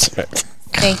breakdance. That's right.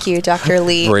 Thank you, Dr.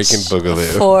 Leach. Breaking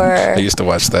Boogaloo. For I used to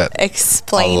watch that.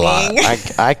 explaining, I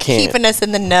can't. keeping us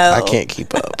in the know. I can't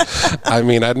keep up. I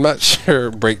mean, I'm not sure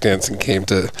breakdancing came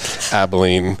to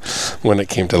Abilene when it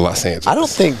came to Los Angeles. I don't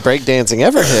think breakdancing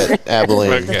ever hit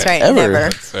Abilene. Okay. That's right. Ever. Never. I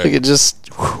think it just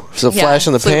was a Yeah, flash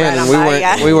in the flew pan, right and on by,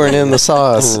 yeah. we weren't in the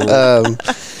sauce. We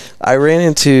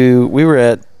were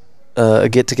at a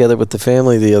get together with the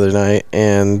family the other night,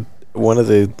 and one of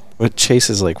Chase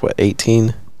is like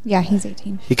 18. Yeah, he's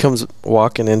 18. He comes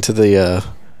walking into the.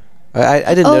 I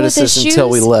didn't notice the this until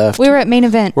we shoes? left. We were at main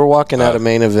event. We're walking out of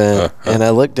main event, and I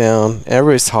look down.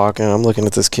 Everybody's talking. I'm looking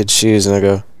at this kid's shoes, and I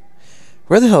go,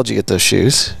 "Where the hell did you get those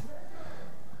shoes?"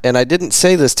 And I didn't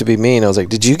say this to be mean. I was like,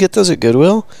 "Did you get those at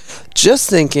Goodwill?" Just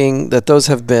thinking that those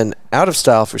have been out of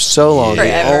style for so long.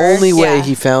 Forever. The only way Yeah.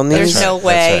 he found There's these, no right.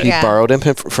 way. That's right. he Yeah. borrowed them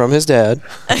from his dad,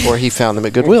 or he found them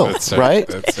at Goodwill. That's right?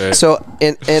 That's right. So,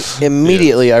 and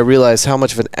immediately I realized how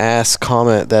much of an ass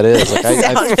comment that is. Like I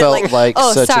Sounded felt like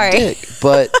oh, such sorry. a dick,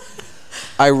 but.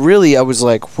 I was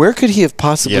like, where could he have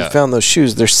possibly Yeah. found those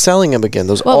shoes? They're selling them again.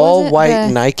 Those What was all it? white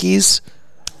The- Nikes.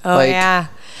 Oh, yeah.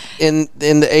 In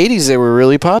the 80s, they were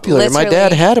really popular. My dad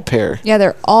Literally. had a pair. Yeah,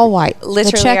 they're all white.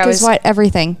 Literally, the check I is was- white.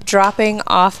 Everything. Dropping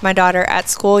off my daughter at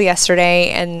school yesterday,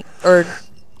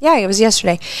 it was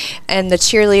yesterday, and the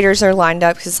cheerleaders are lined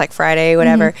up because it's like Friday,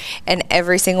 whatever, and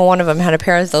every single one of them had a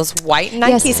pair of those white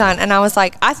Nikes Yes. on, and I was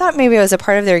like, I thought maybe it was a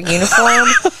part of their uniform.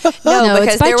 No,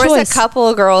 because it's by there was choice. a couple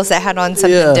of girls that had on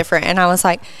something Yeah. different, and I was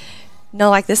like, no,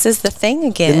 like this is the thing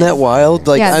again. Isn't that wild?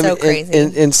 Like, Yeah, I so mean,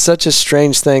 crazy. and such a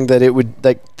strange thing that it would,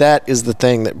 like, that is the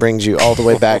thing that brings you all the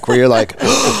way back where you're like,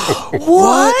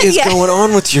 what is Yeah. going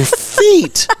on with your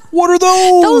feet? What are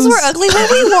those? Those were ugly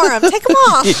when we wore them. Take them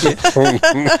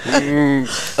off.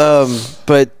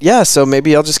 But yeah, so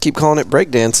maybe I'll just keep calling it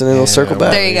breakdance and it'll circle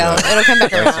back. There you go. It'll come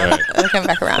back around. right. It'll come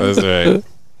back around. That's right.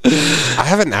 I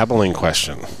have an Abilene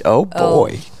question. Oh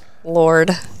boy. Lord.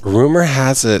 Rumor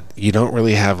has it you don't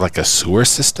really have like a sewer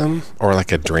system or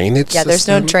like a drainage Yeah, system. there's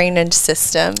no drainage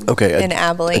system Okay. in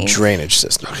Abilene. A drainage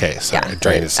system. Okay, sorry, Yeah. a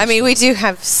drainage system. I mean, we do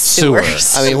have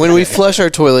sewers. I mean, when we flush our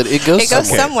toilet, it goes It goes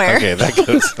somewhere. somewhere. Okay, that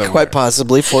goes somewhere. Quite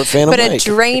possibly Fort Phantom But a Lake.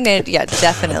 drainage, yeah,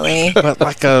 definitely. But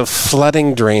like a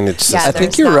flooding drainage system. Yeah, I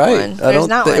think there's you're not right. one. I There's don't.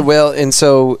 not one. Well, and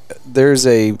so there's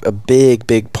a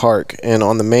big park, and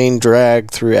on the main drag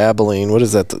through Abilene, what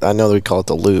is that? I know we call it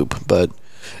the Loop, but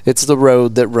it's the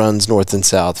road that runs north and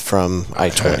south from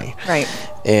I-20. Right.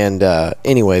 And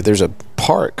anyway, there's a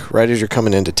park right as you're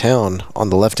coming into town on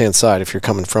the left-hand side if you're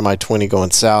coming from I-20 going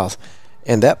south,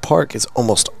 and that park is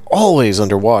almost always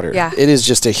underwater. Yeah. It is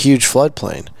just a huge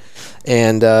floodplain.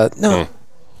 And no.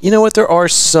 You know what? There are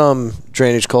some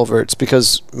drainage culverts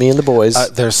because me and the boys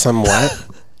There's some what?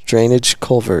 drainage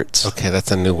culverts. Okay,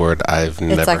 that's a new word I've It's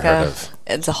never like heard of.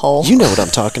 it's a hole. You know what I'm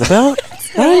talking about,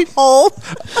 right? hole.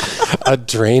 A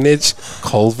drainage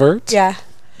culvert? Yeah.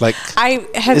 Like, I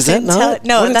have Is that been not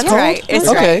No, what it's that's called? right. It's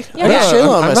Okay. right. I got Shayla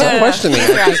on my I'm side. not questioning. He's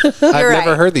right. I've You're never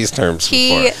right. heard these terms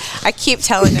before. I keep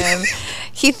telling him.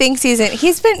 He thinks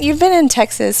you've been in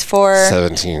Texas for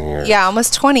 17 years. yeah,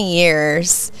 almost 20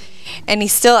 years. And he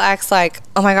still acts like,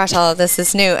 oh my gosh, all of this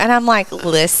is new. And I'm like,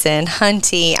 listen,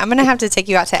 Hunty, I'm going to have to take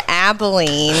you out to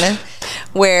Abilene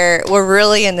where we're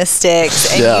really in the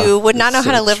sticks and Yeah. you would not know It's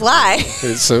how so to live true. life.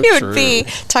 It's so You true. would be,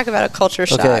 talk about a culture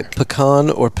shock. Okay, pecan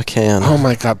or pecan? Oh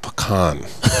my God, pecan.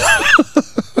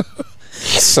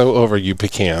 So over you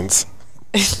pecans.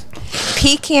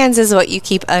 Pecans is what you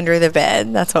keep under the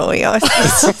bed. That's what we always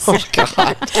Oh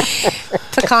God.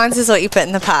 Pecans is what you put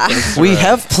in the pie. We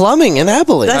have plumbing in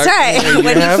Abilene. That's right. you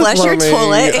When you have flush your plumbing.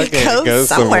 toilet, Okay, it goes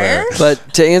somewhere.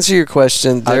 But to answer your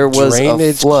question, there was a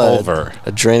drainage flood. culvert.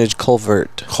 A drainage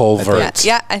culvert. Culvert.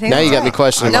 Yeah, I think Now you that's got me right.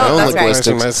 questioning No, my own that's right.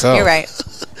 linguistics. Myself. You're right.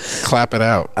 Clap it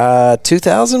out.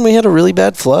 2000, we had a really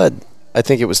bad flood. I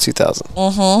think it was 2000.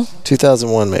 Mm-hmm.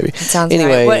 2001, maybe. Sounds anyway,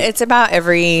 right. Well, it's about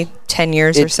every 10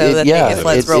 years or so that yeah, it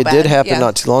floods real it bad. did happen Yeah.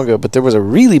 not too long ago, but there was a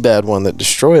really bad one that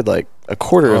destroyed like a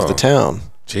quarter of the town.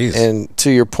 Jeez. And to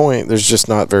your point, there's just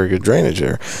not very good drainage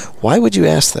there. Why would you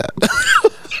ask that?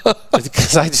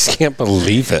 Because I just can't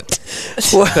believe it.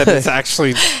 That it's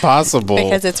actually possible.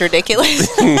 Because it's ridiculous.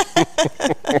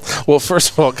 Well, first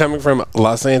of all, coming from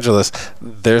Los Angeles,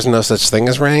 there's no such thing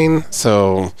as rain,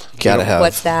 so Gotta have.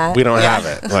 What's that? we don't have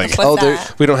it. Like, What's there-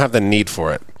 that? we don't have the need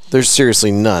for it. There's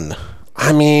seriously none.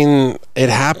 I mean, it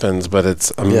happens, but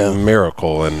it's a Yeah.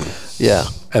 miracle, and Yeah.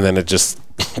 then it just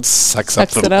sucks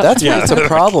Sucks up it the. up. That's Yeah. why it's a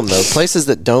problem, though. Places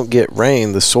that don't get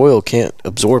rain, the soil can't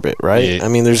absorb it, right? Yeah. I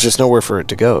mean, there's just nowhere for it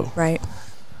to go. Right.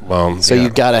 Well, So yeah. you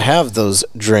got to have those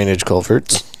drainage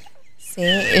culverts. See,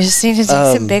 you just need to dig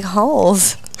some big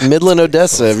holes. Midland,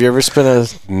 Odessa. Have you ever spent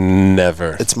a?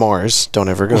 never. It's Mars. Don't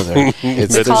ever go there.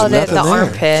 It's There's Called it nothing the there.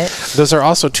 armpit. Those are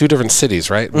also two different cities,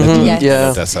 right? Yes. Yeah,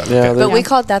 Odessa. yeah. Okay. they're- But we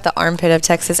called that the armpit of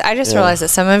Texas. I just realized that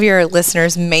some of your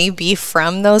listeners may be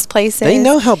from those places. They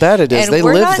know how bad it is. And They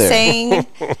we're live not there. saying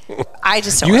I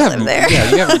just don't You want to have, live there.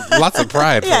 yeah, you have lots of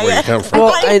pride for where you come from.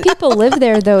 Well, If people live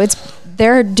there though,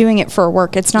 they're doing it for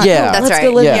work. It's not. Yeah. oh, That's let's right.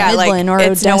 go live Yeah. in Like, Midland or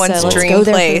it's Odessa. no one's Let's dream go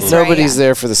there for place, the- right? Nobody's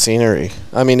there for the scenery.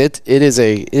 I mean, it is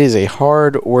a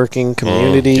hard working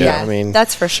community. yeah. I mean,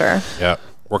 That's for sure. Yeah,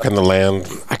 working the land.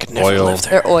 I could never oil. live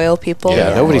there. They're oil people.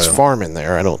 Yeah. Nobody's oil. farming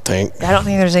there. I don't think. I don't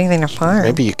think there's anything to farm.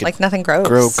 Maybe you could like nothing grows.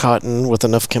 grow cotton with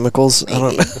enough chemicals. I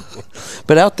don't Maybe. know.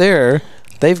 But out there,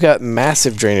 they've got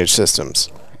massive drainage systems.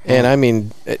 And I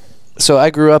mean, so I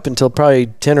grew up until probably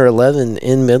 10 or 11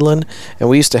 in Midland, and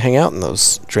we used to hang out in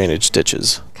those drainage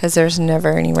ditches. because there's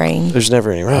never any rain. There's never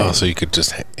any rain. Oh, so you could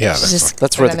just that's Just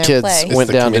That's go where down the there and kids play. went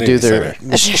It's the down to do their community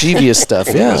mischievous stuff.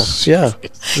 Yeah,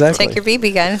 exactly. Take your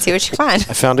BB gun and see what you find.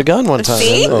 I found a gun one time,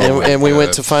 See? and we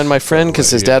went to find my friend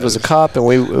because his dad was a cop, and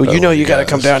you got to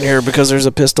come down here because there's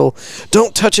a pistol.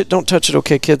 Don't touch it.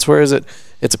 Okay, kids, where is it?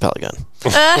 It's a pellet gun.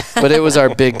 But it was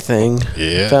our big thing.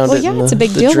 Yeah. Found Well, it yeah, in it's a the-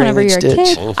 big the deal whenever drainage you're a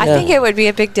ditch. kid. I think it would be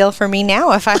a big deal for me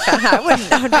now if I found out.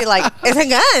 I would be like, it's a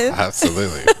gun.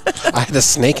 Absolutely. I had a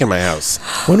snake in my house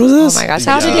When was this? Oh my gosh,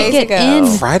 How did it get in?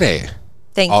 Friday.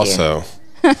 Thank you. Also,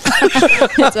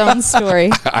 Its own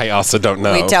story. I also don't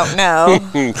know. We don't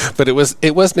know. But it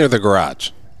was near the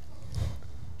garage.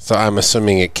 So I'm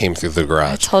assuming it came through the I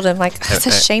garage. told him, like, it's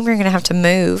a shame you're going to have to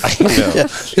move. No.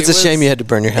 It's a shame you had to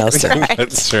burn your house down.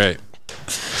 That's right.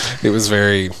 It was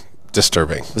very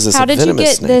disturbing. Was this How a did you venomous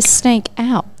get snake? this snake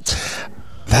out?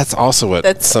 That's also what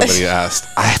That's- somebody asked.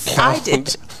 I found,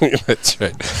 did. That's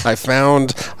right. I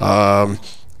found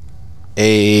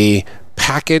a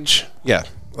package. Yeah,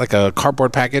 like a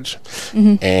cardboard package.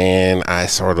 And I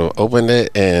sort of opened it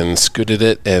and scooted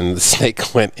it, and the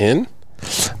snake went in.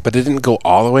 But it didn't go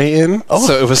all the way in.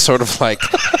 So it was sort of like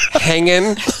hanging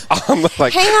on the,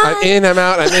 like, Hang on. I'm in, I'm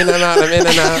out, I'm in, I'm out, I'm in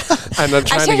and out. And I'm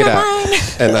trying to changed get my out.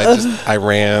 mind. And I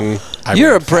ran.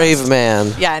 You're a ran brave fast.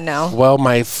 man. Yeah, I know. Well,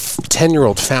 my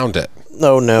 10-year-old found it.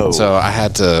 No. So I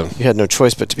had to. You had no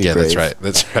choice but to be Yeah, brave.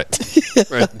 that's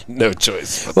right. Right. No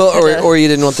choice. Well, or you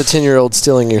didn't want the 10-year-old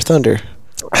stealing your thunder,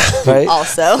 right?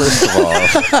 Also, First of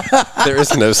all, there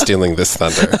is no stealing this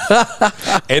thunder.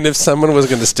 And if someone was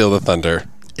going to steal the thunder,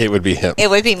 it would be him. it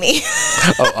would be me.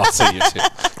 Oh, also you too.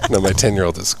 No, my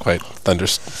 10-year-old is quite thunder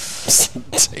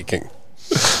taking.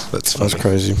 That's funny. That's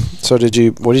crazy. So what did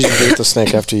you do with the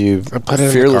snake after you I put it in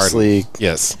the fearlessly? garden.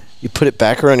 Yes. You put it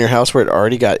back around your house where it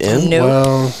already got in? Nope.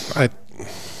 Well,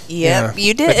 Yep, yeah,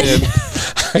 you I did.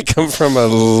 I come from a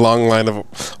long line of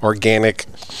organic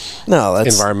No,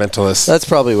 environmentalists. that's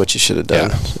probably what you should have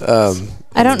done.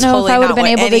 I don't know Totally if I would have not been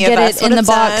what able to any of get us it in the would've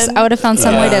box. done. I would have found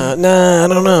some way to. Nah, I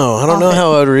don't know. I don't know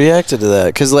how I would have reacted to that.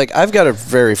 Because, like, I've got a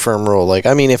very firm rule. Like,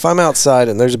 I mean, if I'm outside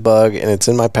and there's a bug and it's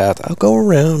in my path, I'll go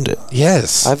around it.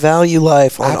 yes. I value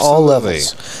life on all Absolutely.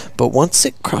 levels. But once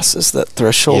it crosses that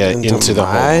threshold Yeah, into the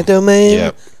my whole- domain,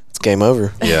 Yep. it's game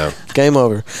over. Yeah. Game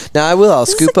over. Now, I'll This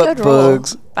is scoop a up good rule,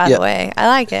 bugs. by yeah. the way. I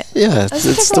like it. Yeah, That's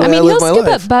it's a the good way I I mean, live he'll my scoop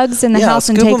life. up bugs in the Yeah, I'll house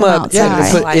and scoop take 'em them up. outside.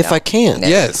 Yeah, but Why if I not? can.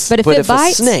 Yes. But if But it if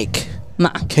bites, a snake Nah.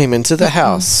 came into the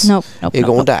house, Nope. it's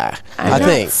going to die. I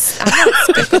think. I'm not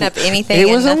scooping up anything It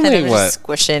and was nothing. only, I'm what, just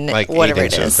squishing like whatever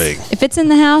 8 it inches is. big. if it's in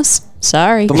the house,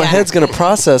 sorry. But my head's going to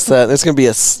process that, and it's going to be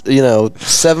a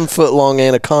 7-foot long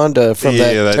anaconda from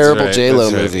Yeah, that that's terrible right, J-Lo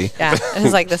that's right. movie. Yeah, it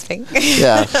was like this thing.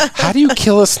 Yeah. How do you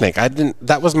kill a snake? I didn't.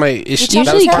 That was my issue. chop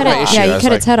That Usually was you part cut of my it. issue. Yeah, I you was cut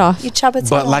like, its head off. You chop its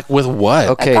But head off. like with what?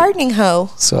 Okay. A gardening hoe.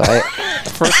 So I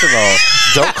First of all,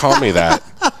 don't call me that.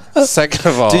 Second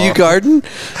of all, do you garden?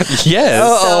 Yes.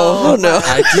 Oh no.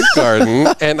 I do garden,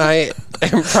 and I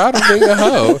am proud of being a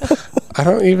hoe. I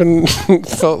don't even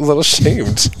felt a little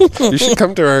shamed. You should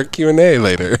come to our Q&A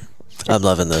later. I'm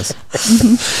loving this.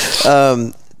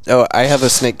 I have a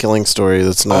snake killing story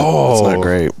that's not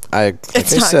great.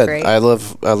 It's I not said, great. I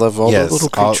love all Yes, the little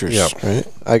all- creatures. yeah.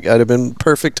 Right? I'd have been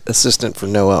perfect assistant for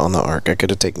Noah on the ark. I could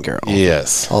have taken care of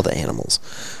Yes. all the animals.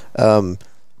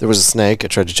 There was a snake. I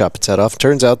tried to chop its head off.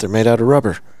 Turns out they're made out of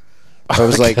rubber. I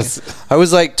was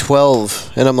like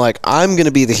 12, and I'm like, I'm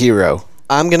gonna be the hero.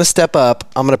 I'm gonna step up.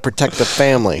 I'm gonna protect the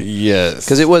family. Yes.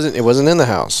 Because it wasn't in the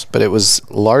house, but it was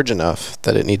large enough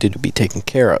that it needed to be taken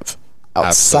care of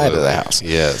outside of the house.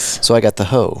 Yes. So I got the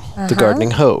hoe, the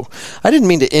gardening hoe. I didn't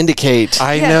mean to indicate.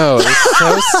 I know. It's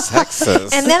so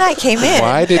sexist. And then I came in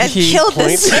Why did and he killed point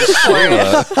this to snake for you.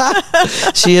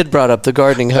 Shayla? She had brought up the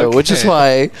gardening hoe, which is Okay.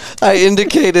 why I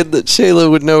indicated that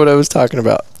Shayla would know what I was talking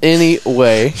about.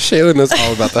 Anyway, Shayla knows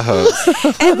all about the hoes.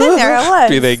 And then there I was.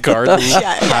 Be they garden,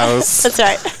 house, That's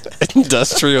right.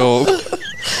 industrial.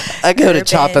 I go to Urban.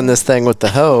 chopping this thing with the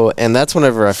hoe, and that's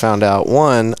whenever I found out,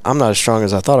 one, I'm not as strong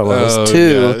as I thought I was. Oh,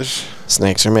 Two, gosh.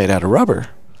 snakes are made out of rubber.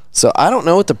 So I don't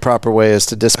know what the proper way is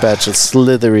to dispatch a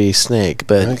slithery snake,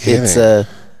 but No kidding.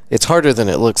 it's harder than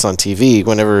it looks on TV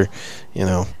whenever,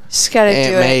 Just gotta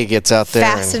Aunt do May it gets out there.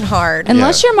 fast and hard.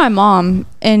 Unless you're my mom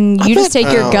and you just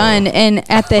take your gun and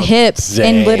at the hip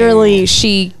Dang. and literally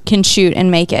she can shoot and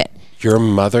make it. Your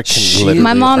mother can She- literally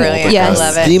My mom- hold Brilliant. the yes. I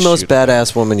love gun it. the and most shoot it.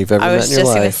 badass woman you've ever I met was in your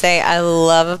just gonna life. say I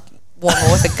love a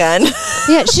woman with a gun.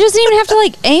 Yeah, she doesn't even have to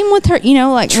like aim with her,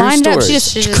 like True lined up. story. She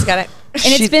just She just got it. And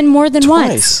it's been more than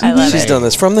once. I love She's it. done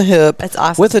this from the hip. That's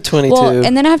awesome. With a 22. Well,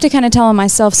 and then I have to kind of tell on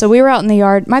myself. So we were out in the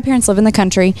yard. My parents live in the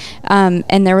country,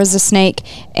 and there was a snake.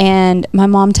 And my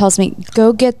mom tells me,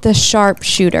 "Go get the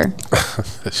sharpshooter."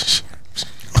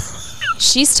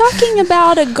 She's talking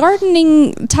about a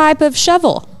gardening type of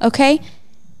shovel, okay?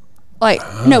 Like,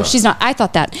 no, she's not. I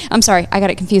thought that. I'm sorry. I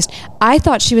got it confused. I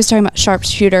thought she was talking about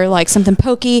sharpshooter, like something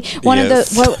pokey. One of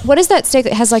the, what is that steak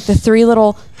that has like the three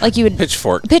little, like you would.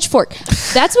 Pitchfork. Pitchfork.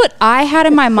 That's what I had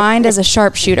in my mind as a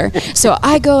sharpshooter. So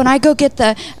I go get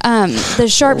the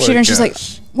sharpshooter, and she's like,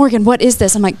 "Morgan, what is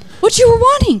this?" I'm like, "What you were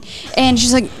wanting?" And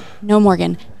she's like, "No,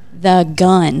 Morgan, the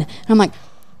gun." And I'm like,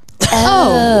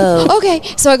 "Oh, okay."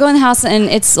 So I go in the house, and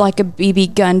it's like a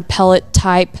BB gun pellet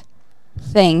type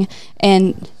thing,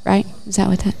 and right, is that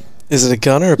what that Is it a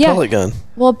gun or a pellet gun?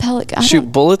 Well, pellet gun.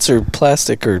 Shoot bullets or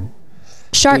plastic or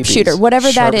Sharpshooter, BBs.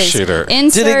 whatever that is. Sharpshooter.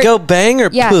 Insert, Did it go bang or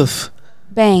Yeah. poof?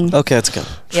 bang? Okay, it's a gun.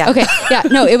 Yeah. Okay, yeah,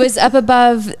 no, it was up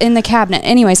above in the cabinet.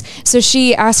 Anyways, so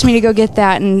she asked me to go get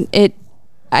that, and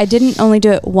I didn't only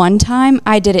do it one time,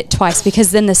 I did it twice,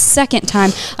 because then the second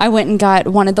time I went and got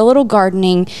one of the little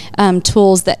gardening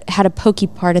tools that had a pokey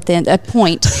part at the end, a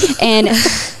point, and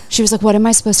she was like, "What am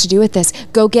I supposed to do with this?"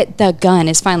 "Go get the gun,"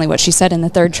 is finally what she said in the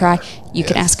third try. You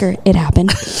can ask her, it happened.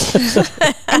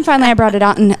 And finally I brought it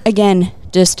out, and again,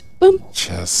 just boom.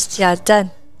 Just. Yeah, it's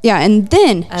done. Yeah, and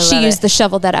then she love used it. the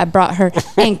shovel that I brought her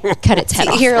and cut its head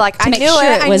off. You're like, to I make knew sure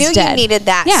it. I was knew dead. you needed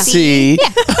that. Yeah. See?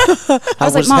 I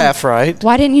was like, "Mom, half right.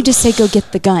 Why didn't you just say go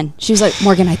get the gun?" She was like,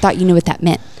 "Morgan, I thought you knew what that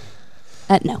meant."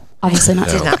 No, obviously not.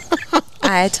 Did not.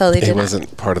 I totally It did not.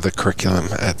 wasn't part of the curriculum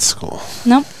at school.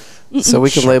 Nope. So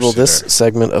we can label this Sharpshooter.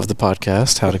 segment of the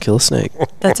podcast "How to Kill a Snake."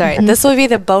 That's right. This will be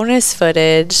the bonus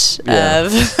footage Yeah.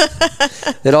 of.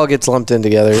 It all gets lumped in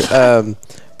together.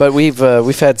 But we've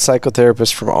had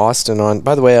psychotherapists from Austin on.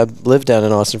 By the way, I lived down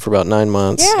in Austin for about 9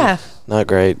 months. Yeah. Not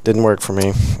great. Didn't work for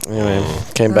me. Anyway,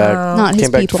 came back. Not his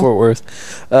Came back people. to Fort Worth.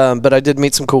 But I did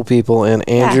meet some cool people. And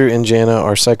Andrew and Jana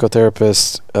are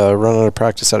psychotherapists running a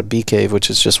practice out of Bee Cave, which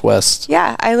is just west.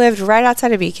 Yeah, I lived right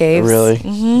outside of Bee Caves. Really?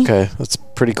 Mm-hmm. Okay. That's a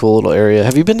pretty cool little area.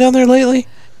 Have you been down there lately?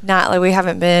 Not like we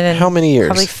haven't been in How many years?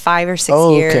 Probably 5 or 6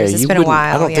 Oh, years. okay. It's You been a wouldn't-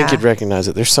 while. I don't think yeah. you'd recognize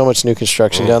it. There's so much new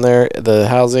construction down there. The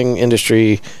housing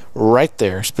industry right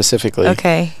there specifically.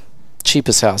 Okay.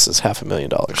 Cheapest house is $500,000.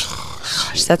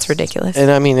 Gosh, that's ridiculous. And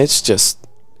I mean, it's just,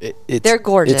 it's They're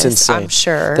gorgeous, It's insane. I'm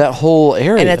sure. That whole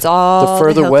area. and it's all the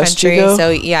further hill west country, you go. so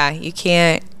yeah, you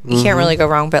can't really go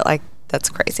wrong. But like, that's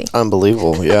crazy.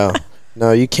 Unbelievable. Yeah.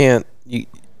 No, you can't.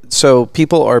 So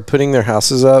people are putting their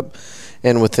houses up,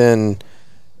 and within,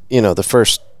 the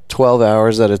first 12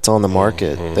 hours that it's on the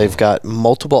market, they've got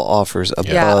multiple offers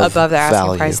above, above the asking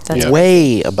value. price. That's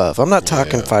Way above. I'm not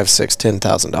talking $5,000,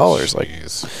 $10,000.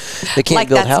 Like they can't like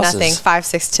build that's houses. nothing.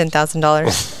 $5,000,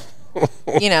 $6,000,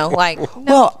 $10,000. Like no,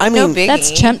 Well, I no mean, biggie.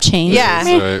 That's chump change.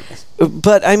 Yeah. Right.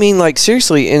 But I mean, like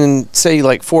seriously, in say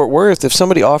like Fort Worth, if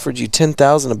somebody offered you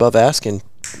 $10,000 above asking,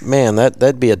 man,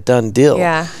 that'd be a done deal.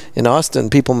 Yeah. In Austin,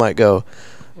 people might go,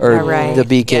 or Yeah, right. the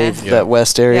Bee Cave, Yeah. that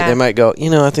west area, Yeah. they might go.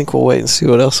 I think we'll wait and see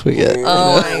what else we get.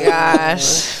 Oh my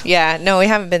gosh. Yeah. No, we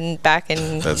haven't been back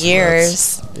in That's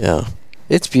years. Yeah,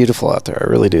 it's beautiful out there. I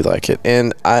really do like it.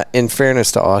 And in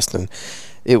fairness to Austin,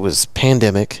 it was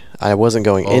pandemic. I wasn't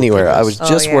going anywhere. I was goodness.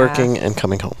 just yeah. working and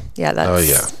coming home. Yeah. That's Oh,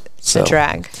 yeah. it's So- a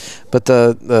drag. But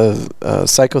the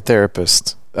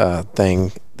psychotherapist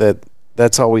thing,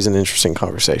 that's always an interesting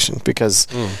conversation because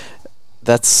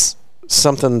that's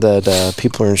something that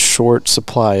people are in short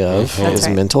supply of That's is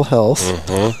right. mental health.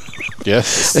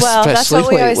 Yes. Well, that's Especially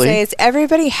what we always lately. say is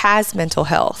everybody has mental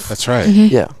health. That's right.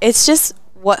 Yeah, It's just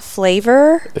what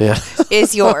flavor yeah.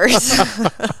 is yours.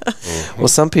 Well,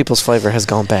 some people's flavor has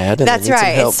gone bad. And That's they need some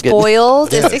right. help It's getting-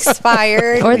 spoiled. It's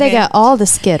expired. Or they Okay. got all the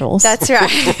Skittles. That's right.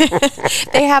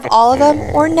 They have all of them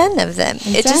or none of them.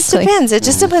 It just Exactly. depends. It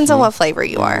just depends on what flavor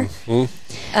you are.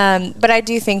 But I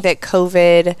do think that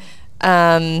COVID,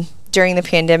 during the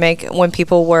pandemic, when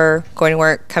people were going to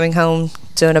work, coming home,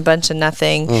 doing a bunch of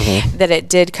nothing, that it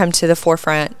did come to the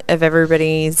forefront of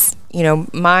everybody's,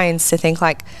 minds to think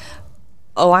like,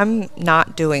 oh, I'm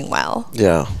not doing well.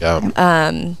 Yeah. Yeah.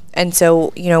 And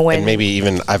so, when And maybe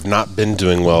even I've not been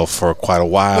doing well for quite a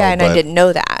while. yeah, and but I didn't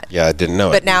know that. Yeah, I didn't know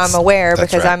it. But now I'm aware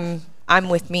That's because right. I'm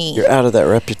with me. You're out of that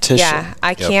repetition. Yeah,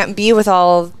 I can't be with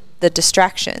all the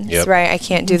distractions, Yep. right? I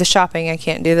can't do the shopping. I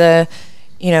can't do the,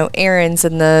 errands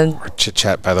and the Or chit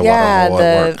chat by the water hole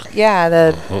at work.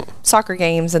 the soccer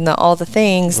games and all the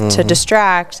things to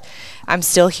distract. I'm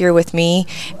still here with me,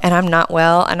 and I'm not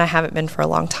well, and I haven't been for a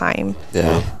long time.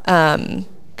 Yeah.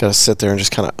 Got to sit there and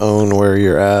just kind of own where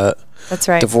you're at. That's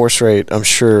right. Divorce rate, I'm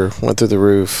sure, went through the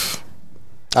roof.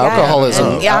 Alcoholism.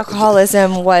 And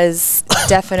alcoholism was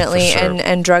definitely, For sure.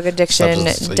 and drug addiction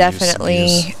Substance use,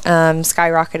 definitely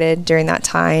skyrocketed during that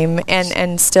time,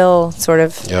 and still sort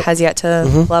of Yep. has yet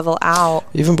to level out.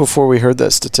 Even before we heard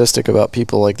that statistic about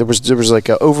people, like there was like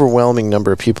an overwhelming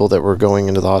number of people that were going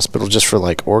into the hospital just for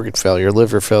like organ failure,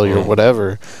 liver failure,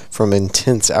 whatever, from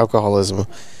intense alcoholism.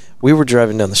 We were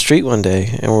driving down the street one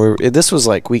day, and this was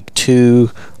like week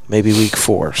 2, maybe week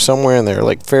 4, somewhere in there,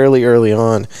 like fairly early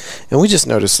on, and we just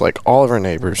noticed like all of our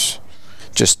neighbors,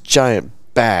 just giant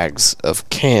bags of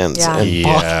cans Yeah. and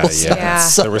bottles. Yeah.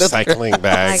 The recycling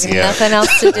bags. Like Yeah. nothing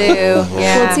else to do. Well,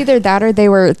 it's Yeah. either that or they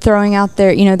were throwing out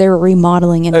their, they were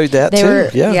remodeling and Oh, that they too,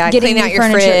 were yeah. getting Clean out new your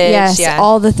furniture. fridge. Yes, Yeah.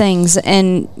 all the things,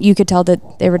 and you could tell that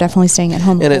they were definitely staying at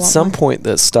home. And a at lot some more. point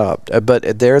that stopped.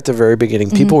 But there at the very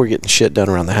beginning, people were getting shit done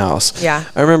around the house. Yeah.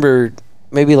 I remember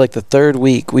maybe like the 3rd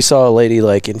week, we saw a lady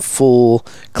like in full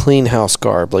clean house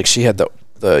garb. Like she had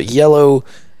the yellow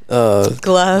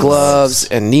gloves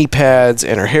and knee pads,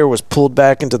 and her hair was pulled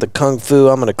back into the kung fu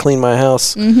I'm gonna clean my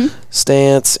house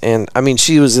stance. And I mean,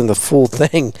 she was in the full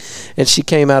thing, and she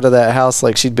came out of that house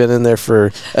like she'd been in there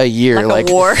for a year. Like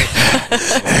a war.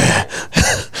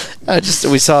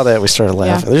 We saw that, we started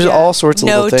laughing. There's all sorts of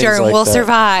No little things germ like will that.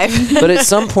 survive. But at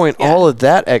some point, all of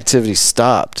that activity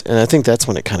stopped, and I think that's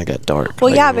when it kind of got dark. Well,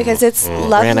 Like, yeah, because it's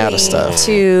lovely ran out of stuff.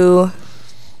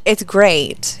 It's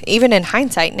great, even in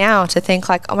hindsight now, to think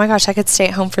like, oh my gosh, I could stay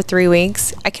at home for 3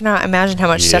 weeks. I cannot imagine how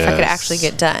much stuff I could Yes. actually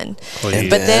get done. Please.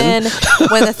 But then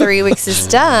when the 3 weeks is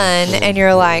done and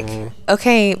you're like,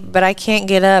 okay, but I can't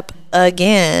get up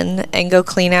again and go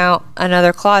clean out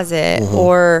another closet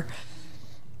or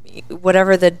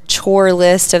whatever the chore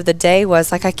list of the day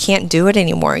was, like I can't do it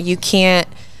anymore. You can't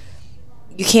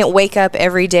wake up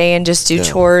every day and just do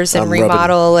chores and I'm rubbing-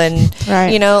 remodel and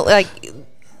Right. like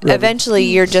eventually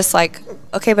you're just like,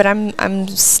 okay, but I'm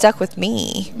stuck with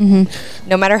me.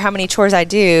 No matter how many chores I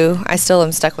do, I still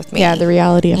am stuck with me. Yeah, the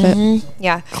reality of it.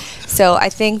 Yeah. So I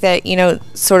think that,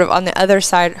 sort of on the other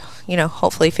side,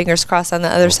 hopefully fingers crossed on the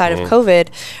other side of COVID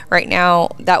right now,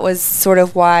 that was sort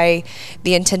of why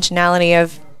the intentionality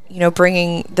of,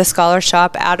 bringing the Scholar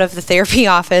Shop out of the therapy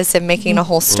office and making a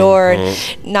whole store, and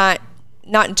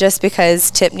not just because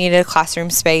Tip needed a classroom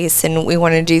space and we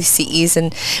wanted to do CEs,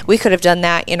 and we could have done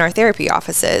that in our therapy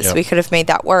offices. Yep. We could have made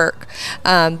that work.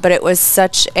 But it was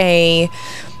such a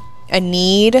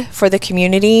need for the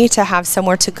community to have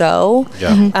somewhere to go,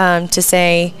 to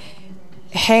say,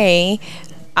 hey,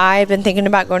 I've been thinking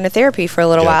about going to therapy for a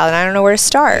little Yep. while and I don't know where to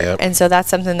start. Yep. And so that's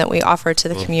something that we offer to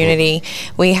the community.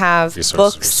 We have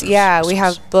books. We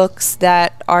have books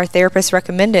that our therapist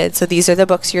recommended. So these are the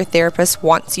books your therapist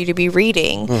wants you to be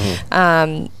reading.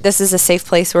 This is a safe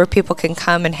place where people can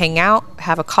come and hang out,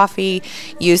 have a coffee,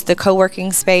 use the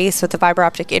co-working space with the fiber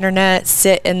optic internet,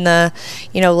 sit in the,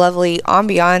 lovely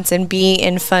ambiance and be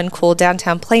in fun, cool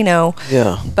downtown Plano.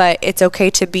 Yeah. But it's okay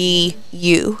to be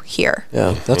you here.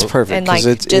 Yeah, that's perfect. And like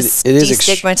 'cause just it is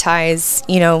destigmatize,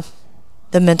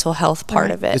 the mental health part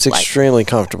of it. It's Like, extremely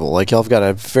comfortable. Like y'all have got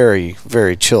a very,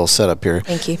 very chill setup here.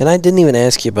 Thank you. And I didn't even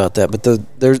ask you about that, but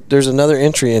there's another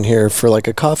entry in here for like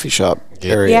a coffee shop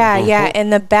area. Yeah.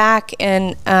 In the back,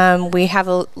 and we have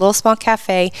a little small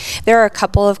cafe. There are a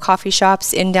couple of coffee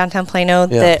shops in downtown Plano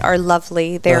that are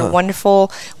lovely. They're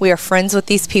wonderful. We are friends with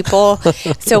these people.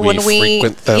 So We when we,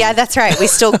 frequent them. yeah, that's right. We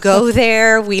still go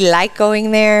there. We like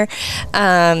going there.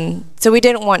 So we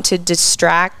didn't want to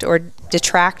distract or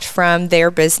detract from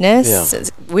their business. Yeah.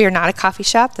 We are not a coffee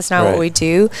shop. That's not Right. what we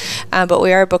do. But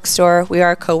we are a bookstore. We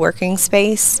are a co-working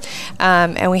space.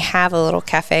 And we have a little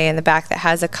cafe in the back that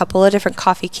has a couple of different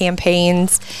coffee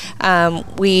campaigns.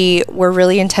 We were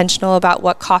really intentional about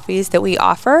what coffees that we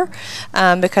offer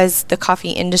because the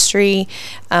coffee industry,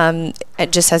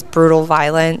 it just has brutal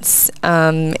violence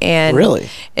and Really?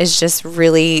 is just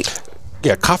really...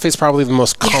 Yeah, coffee is probably the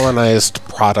most colonized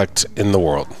product in the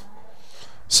world.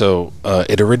 So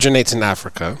it originates in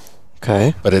Africa,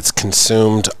 Okay. but it's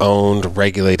consumed, owned,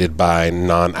 regulated by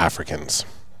non-Africans.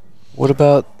 What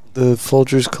about the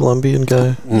Folgers Colombian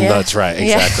guy? That's right,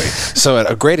 Yeah. exactly. So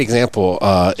a great example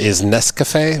is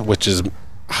Nescafe, which is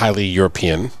highly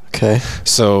European. Okay.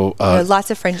 So lots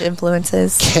of French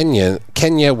influences.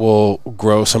 Kenya will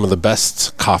grow some of the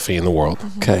best coffee in the world.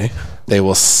 Okay. They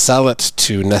will sell it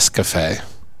to Nescafe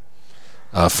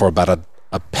for about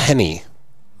a penny.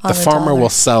 The On the farmer dollar. will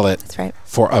sell it That's right.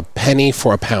 for a penny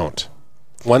for a pound.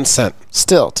 1 cent.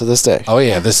 Still to this day. Oh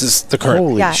yeah, this is the current.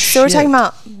 Holy Yeah, shit. so we're talking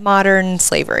about modern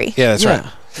slavery. Yeah, that's Yeah.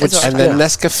 right. And then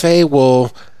Nescafe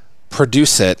will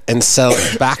produce it and sell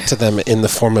it back to them in the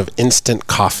form of instant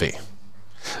coffee.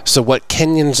 So what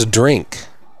Kenyans drink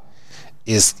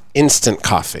is instant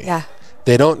coffee. Yeah.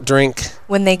 They don't drink.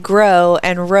 when they grow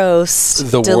and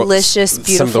roast delicious,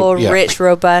 beautiful, rich,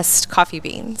 robust coffee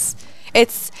beans.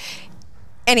 It's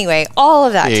anyway, all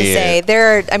of that to say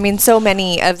there are, I mean, so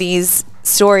many of these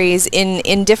stories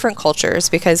in different cultures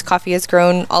because coffee has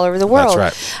grown all over the world.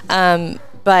 That's right.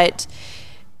 But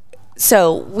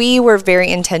so we were very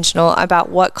intentional about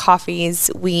what coffees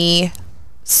we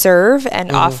serve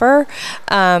and offer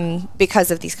because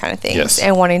of these kind of things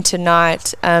and wanting to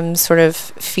not sort of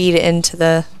feed into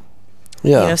the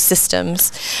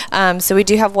systems. So we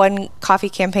do have one coffee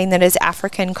campaign that is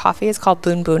African coffee. It's called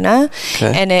Bunbuna,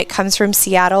 and it comes from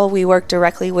Seattle. We work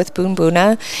directly with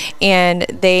Bunbuna, and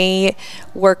they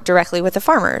work directly with the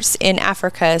farmers in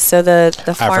Africa. So the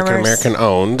farmers, African American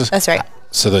owned. That's right.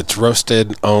 So the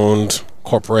roasted, owned,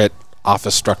 corporate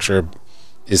office structure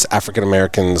is African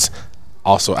Americans,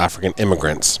 also African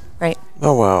immigrants. Right.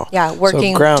 Oh, wow. Yeah,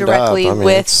 working So directly up, I mean,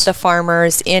 with the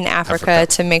farmers in Africa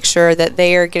to make sure that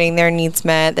they are getting their needs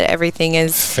met, that everything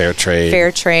is fair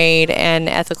trade and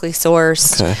ethically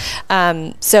sourced.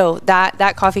 Okay. So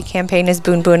that coffee campaign is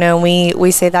Bunbuna, and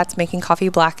we say that's making coffee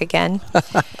black again.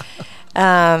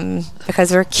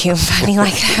 Because we're cute and funny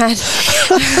like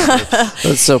that.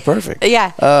 That's so perfect.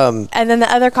 Yeah. And then the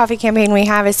other coffee campaign we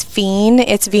have is Phin.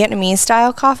 It's Vietnamese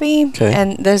style coffee. Okay.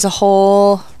 And there's a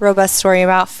whole robust story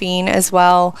about Phin as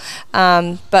well.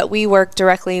 But we work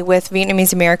directly with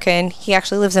Vietnamese American. He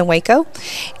actually lives in Waco.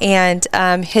 And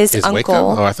his Is uncle.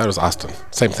 Waco? Oh, I thought it was Austin.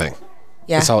 Same thing.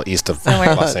 Yeah. It's all east of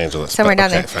Los Angeles. Somewhere but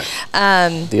down there.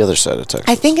 fine. The other side of Texas.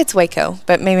 I think it's Waco,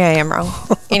 but maybe I am wrong.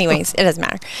 Anyways, it doesn't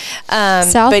matter.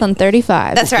 South but on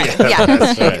 35. That's right. Yeah.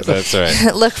 That's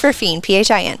right. Look for Phin, Phin.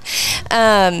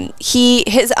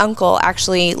 His uncle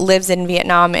actually lives in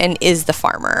Vietnam and is the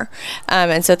farmer,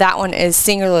 and so that one is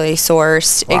singularly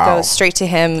sourced. It goes straight to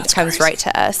him. It comes right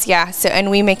to us. Yeah. So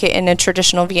and we make it in a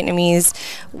traditional Vietnamese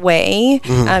way,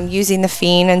 using the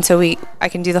Phin, and so I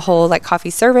can do the whole like coffee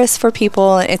service for people.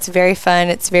 It's very fun.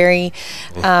 It's very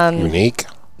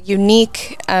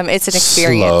Unique. It's an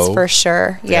experience Slow. for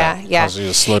sure. Yeah. Causes you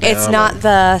to slow down It's not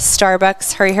the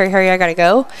Starbucks hurry, I gotta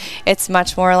go. It's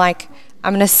much more like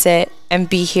I'm gonna sit and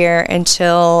be here and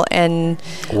chill and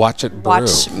Watch it brew.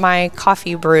 watch my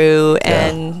coffee brew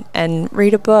and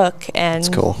read a book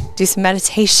and cool. do some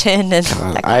meditation and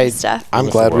that kind of stuff. I'm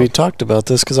glad we talked about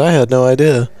this because I had no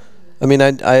idea. I mean,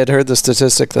 I had heard the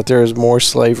statistic that there is more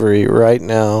slavery right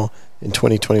now in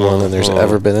 2021 than there's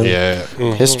ever been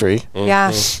in history.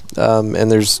 Yeah.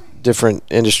 And there's different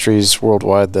industries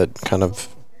worldwide that kind of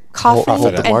Coffee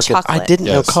hold the and market. chocolate. I didn't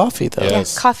know Yes. coffee, though. Yeah,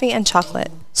 Yes. coffee and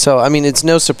chocolate. So, I mean, it's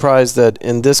no surprise that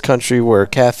in this country where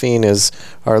caffeine is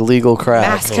our legal crack,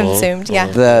 Mass consumed, yeah.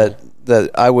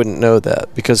 that I wouldn't know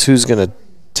that because who's going to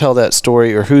tell that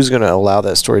story or who's going to allow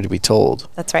that story to be told?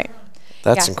 That's right.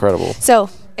 That's Yeah. incredible. So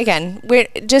again, we're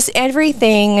just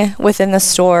everything within the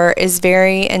store is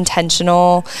very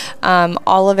intentional.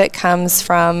 All of it comes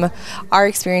from our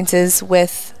experiences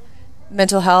with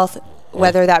mental health,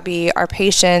 whether that be our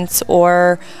patients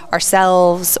or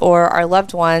ourselves or our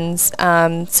loved ones.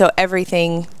 So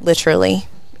everything, literally,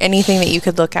 anything that you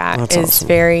could look at That's is awesome.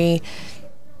 very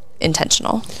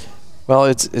intentional. Well,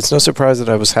 it's no surprise that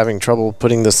I was having trouble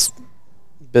putting this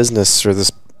business or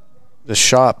this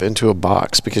shop into a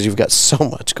box because you've got so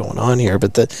much going on here.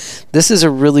 But this is a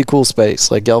really cool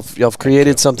space. Like y'all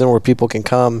created something where people can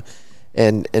come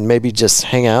and maybe just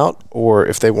hang out, or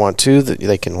if they want to, that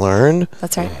they can learn.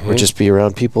 That's right. Or just be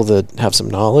around people that have some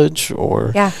knowledge,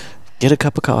 or Yeah, get a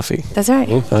cup of coffee. that's right.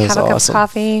 That is Have a cup of awesome.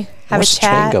 coffee, have Watch a the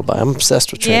train chat. go by. I'm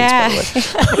obsessed with trains, by the way.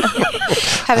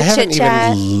 Have I a haven't chit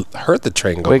chat. even heard the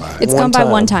train go Wait, by. It's One gone by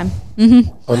one time.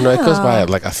 time. Oh no, it goes by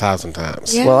like 1,000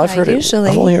 times. Yeah, Well, I've heard usually.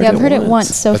 it. I've only heard Yeah, it I've heard it once.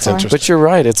 once so That's far. interesting. But you're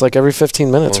right. It's like every 15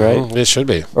 minutes, right? Mhm. It should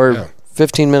be. Or Yeah.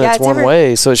 15 minutes it's one every-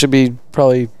 way, so it should be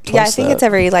probably twice Yeah, I think that. it's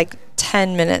every like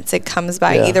 10 minutes it comes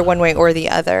by, Yeah. either one way or the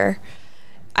other.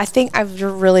 I think I've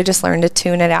really just learned to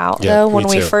tune it out, Yeah, though. me When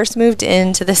we too. first moved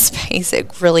into this space,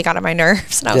 it really got on my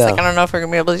nerves. And I was Yeah. like, I don't know if we're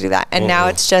going to be able to do that. And now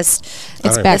it's just It's The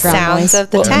the background sounds noise. of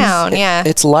the town. Yeah.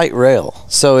 It's light rail,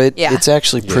 so Yeah. it's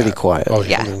actually pretty Yeah. quiet. Oh,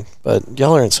 yeah. I mean, but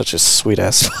y'all are in such a sweet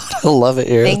ass spot. I love it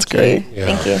here. Thank It's great. you. Yeah.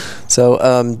 Thank you.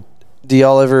 So, do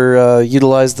y'all ever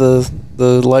utilize the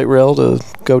light rail to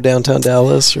go downtown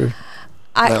Dallas or?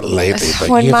 Not lately, but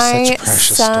when you have my such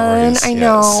precious son, stories. I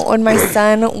know, Yes. when my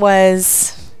son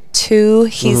was 2,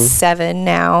 he's Mm-hmm. 7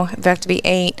 now, about to be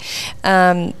 8.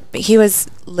 But he was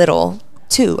little,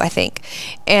 2, I think,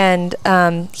 and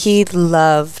he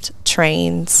loved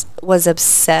trains, was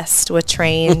obsessed with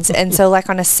trains. And so like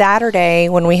on a Saturday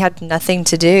when we had nothing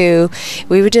to do,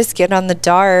 we would just get on the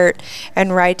Dart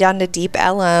and ride down to Deep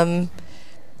Ellum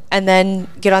and then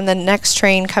get on the next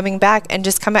train coming back and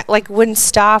just come back, like wouldn't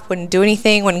stop, wouldn't do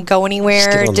anything, wouldn't go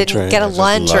anywhere, on the train. didn't get a I just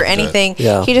lunch or loved it. anything.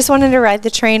 Yeah. He just wanted to ride the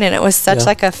train, and it was such Yeah.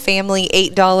 like a family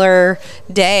 $8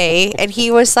 day, and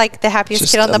he was like the happiest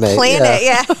Just kid on the amazing. planet.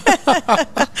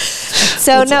 Yeah.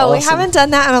 So no, we awesome. haven't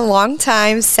done that in a long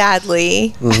time,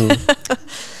 sadly.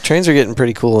 Trains are getting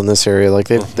pretty cool in this area. Like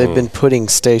they've been putting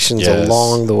stations Yes.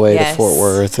 along the way Yes. to Fort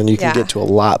Worth, and you can Yeah. get to a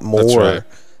lot more right.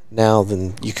 now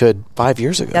than you could 5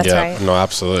 years ago. That's yeah, right. no,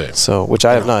 absolutely. So, which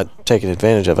I have not taken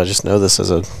advantage of. I just know this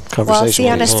as a conversation. Well, see,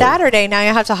 on a piece. Saturday now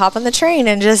you have to hop on the train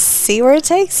and just see where it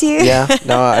takes you. Yeah,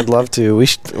 no, I'd love to.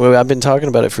 I've been talking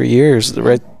about it for years.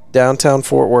 Right downtown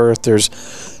Fort Worth, there's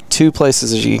 2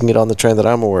 places that you can get on the train that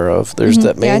I'm aware of. There's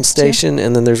that Yeah, main it's two. station,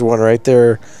 and then there's one right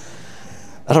there.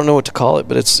 I don't know what to call it,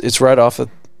 but it's right off of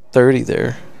 30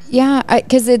 there. Yeah,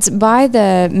 because it's by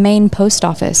the main post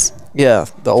office. Yeah,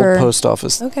 the old For- post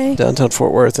office Okay. downtown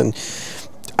Fort Worth. And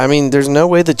I mean, there's no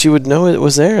way that you would know it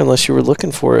was there unless you were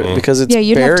looking for it because it's Yeah,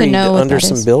 you'd have to buried know what under that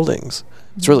some is. buildings.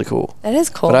 It's really cool. That is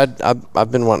cool. But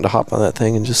I've been wanting to hop on that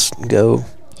thing and just go.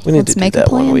 We need Let's to do make a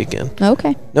that one plan. weekend.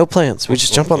 Okay. No plans. We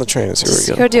just jump on the train and see where we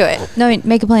Go go. do it. No,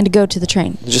 make a plan to go to the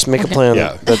train. Just make a plan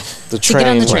Yeah. that the To get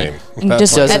on the train, train. Train. And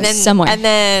just Doesn't- And then somewhere. And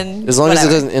then as long as it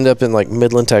whatever. doesn't end up in like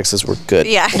Midland, Texas, we're good.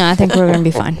 Yeah. No, I think we're going to be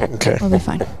fine. Okay. We'll be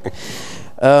fine.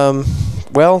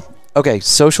 Well, okay.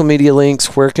 Social media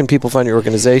links. Where can people find your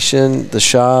organization? The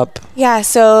shop. Yeah,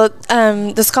 so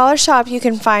the Scholar Shop you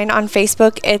can find on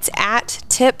Facebook. It's at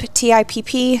TIP,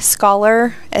 TIPP,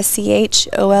 Scholar,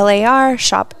 SCHOLAR,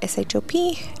 Shop, SHOP.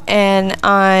 And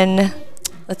on,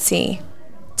 let's see,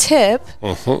 TIP,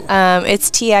 it's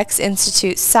TX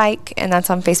Institute Psych, and that's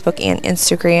on Facebook and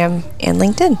Instagram and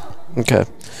LinkedIn. Okay.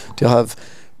 Do you have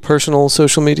personal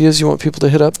social medias you want people to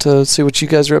hit up to see what you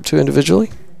guys are up to individually?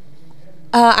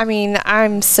 I mean,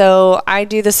 I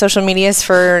do the social medias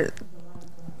for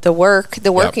the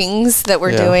workings that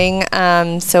we're Yeah.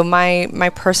 doing. So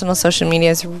my personal social media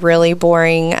is really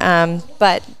boring,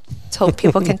 but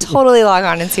people can totally log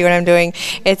on and see what I'm doing.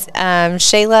 It's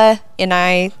Shayla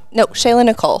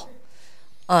Nicole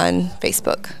on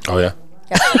Facebook. Oh, yeah.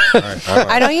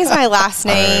 I don't use my last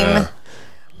name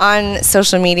on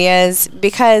social medias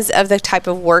because of the type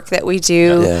of work that we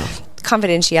do. Yeah.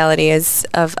 Confidentiality is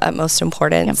of utmost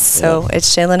importance. So it's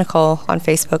Shayla Nicole on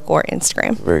Facebook or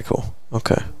Instagram. Very cool.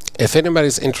 Okay. If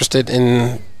anybody's interested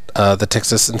in the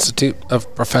Texas Institute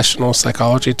of Professional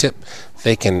Psychology TIP,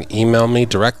 they can email me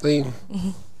directly.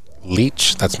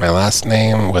 Leach, that's my last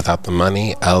name without the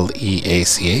money,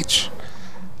 LEACH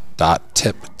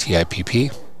 .tip,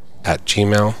 TIPP at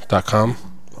gmail.com.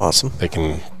 Awesome. They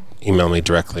can email me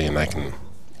directly and I can.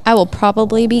 I will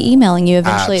probably be emailing you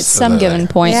eventually at some Absolutely. given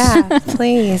point. Yeah,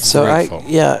 please. So Grateful.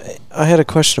 I had a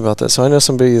question about that. So I know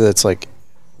somebody that's like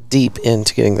deep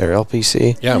into getting their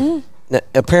LPC. Yeah. Now,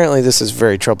 apparently, this is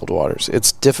very troubled waters.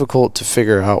 It's difficult to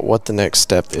figure out what the next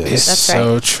step is. It's That's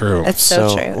so right. true. That's so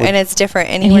So true. we- And it's different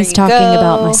And anywhere he's you talking go.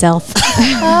 about myself.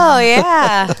 Oh,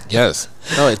 yeah. Yes.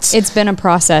 No, it's It's been a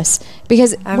process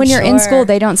because I'm when you're in sure. school,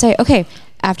 they don't say, okay,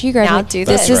 after you graduate, do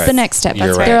this this. is That's the right. next step.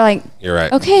 You're right. They're like, You're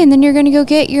right. okay, and then you're going to go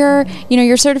get your,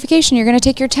 your certification. You're going to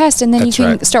take your test, and then That's you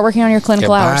can right. start working on your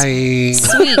clinical hours. Goodbye.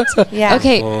 Sweet. Yeah.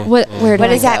 Okay, where do What I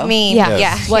does that go? mean? Yeah.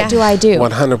 Yeah. What do I do?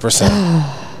 100%.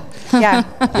 Yeah.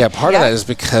 Yeah, part of Yeah. that is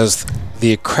because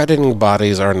the accrediting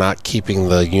bodies are not keeping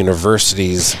the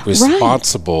universities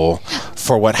responsible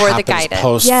for what For the happens guidance.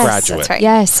 postgraduate. Yes, that's right.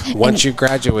 Yes. Once you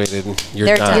graduated, you're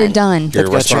They're done. done. You're done. Your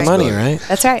They've got your money, responsibility. right?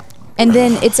 That's right. And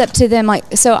then it's up to them. Like,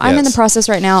 so I'm in the Yes. process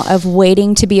right now of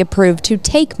waiting to be approved to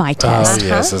take my Oh, test.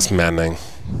 yes, it's maddening.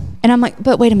 And I'm like,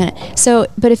 but wait a minute. So,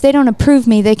 but if they don't approve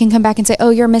me, they can come back and say, oh,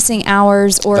 you're missing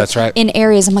hours or That's right. in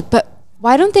areas. I'm like, but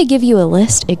why don't they give you a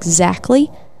list exactly?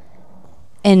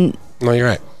 And No, you're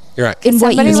right. You're right. in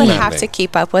what you Somebody need. would have to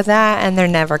keep up with that, and they're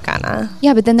never gonna.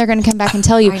 Yeah, but then they're going to come back and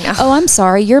tell you, I know. oh, I'm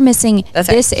sorry, you're missing That's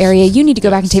right. this area. You need to go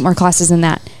back and take more classes than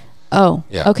that. Oh,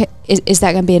 Yeah. okay. Is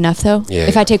that going to be enough though? Yeah,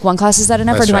 If yeah. I take one class, is that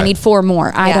enough, That's or do I right. need 4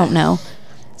 more? I Yeah. don't know.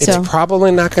 It's So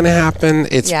probably not going to happen.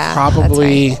 It's Yeah,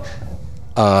 probably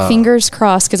fingers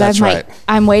crossed because that's right.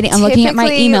 I'm waiting. I'm looking at my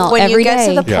Typically, email when every you get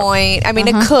day. to the Yeah. point. I mean,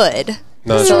 it could.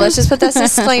 No, that's So right. let's just put this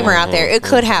disclaimer out there. It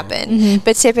could happen,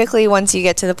 but typically, once you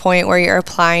get to the point where you're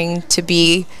applying to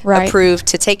be Right. approved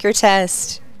to take your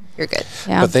test, you're good.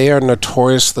 Yeah. But they are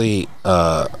notoriously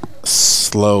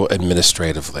slow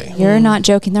administratively, You're not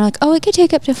joking. They're like, oh, it could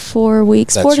take up to 4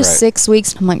 weeks, That's 4 to right. 6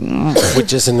 weeks. I'm like,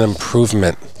 which is an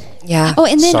improvement. Yeah. oh,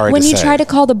 and then Sorry when to you say. try to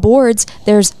call the boards,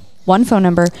 there's one phone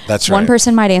number. That's One right.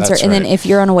 person might answer, That's and then right. if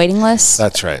you're on a waiting list,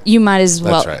 That's right. you might as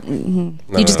well. That's right.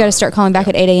 You just got to start calling back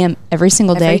at 8 a.m. every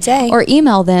single Every day, day. or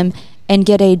email them and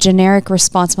get a generic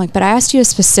response. I'm like, but I asked you a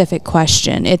specific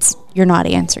question. You're not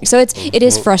answering. So it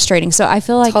is frustrating. So I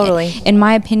feel like, Totally. in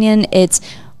my opinion, it's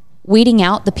weeding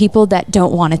out the people that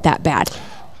don't want it that bad.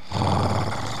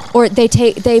 Or they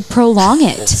prolong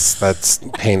it. That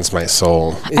pains my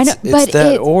soul. I know, but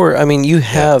you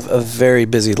have a very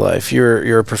busy life.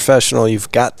 You're a professional. You've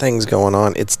got things going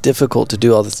on. It's difficult to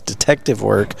do all this detective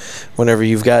work whenever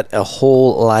you've got a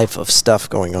whole life of stuff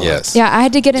going on. Yes. Yeah, I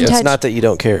had to get in touch. It's not that you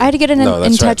don't care. I had to get in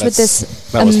touch with this.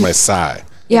 That was my sigh.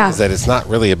 Yeah. Is that it's not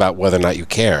really about whether or not you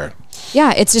care.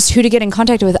 Yeah, it's just who to get in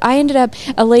contact with. I ended up,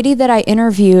 a lady that I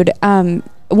interviewed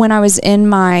when I was in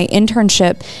my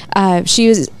internship,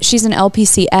 she's an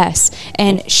LPCS,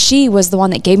 and she was the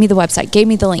one that gave me the website, gave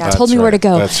me the link, told me where to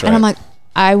go. That's right. And I'm like,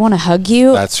 I want to hug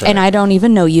you, That's right. and I don't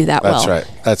even know you that well.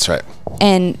 That's right.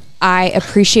 And I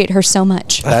appreciate her so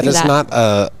much. That is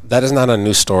not a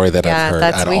new story that I've heard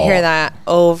at all. We hear that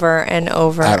over and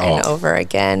over At and all. over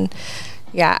again.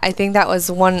 Yeah, I think that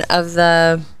was one of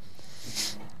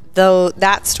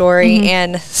that story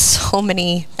and so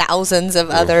many thousands of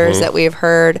others that we've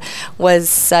heard was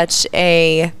such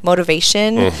a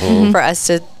motivation for us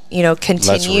to,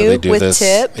 continue really do with this.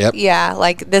 TIP. Yep. Yeah,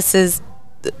 like this is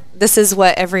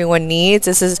what everyone needs.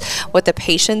 This is what the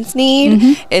patients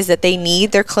need, is that they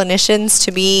need their clinicians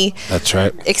to be That's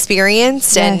right.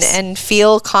 experienced Yes. and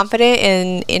feel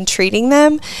confident in treating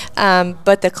them.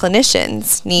 But the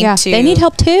clinicians need to. They need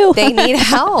help too. They need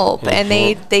help, and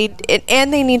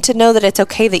they need to know that it's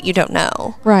okay that you don't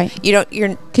know. Right. You're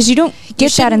Because you don't you get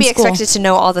that shouldn't in be school. expected to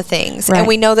know all the things, Right. and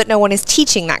we know that no one is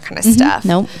teaching that kind of stuff.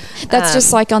 Nope. That's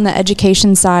just like on the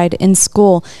education side in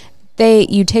school.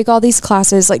 You take all these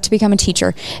classes like to become a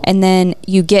teacher, and then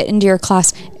you get into your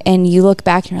class and you look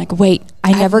back and you're like, wait,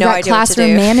 I never no got idea what to classroom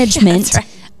do. management. That's right.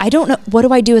 I don't know. What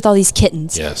do I do with all these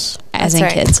kittens? Yes. As That's in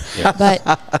right. kids. Yeah. But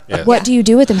Yeah. what do you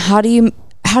do with them? How do you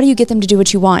get them to do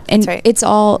what you want? And That's right. it's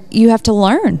all you have to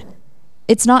learn.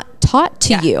 It's not taught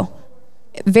to you.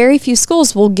 Very few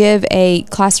schools will give a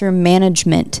classroom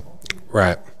management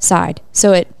Right. side.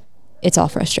 So it's all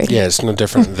frustrating. Yeah, it's no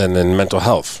different than in mental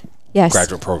health. Yes.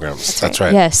 Graduate programs. That's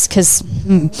right. Yes, because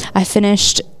I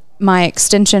finished my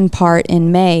extension part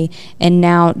in May, and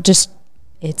now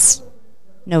it's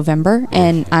November,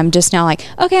 and I'm just now like,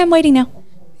 okay, I'm waiting now.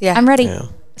 Yeah. I'm ready. Yeah.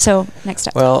 So next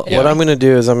step. Well, what I'm going to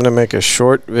do is I'm going to make a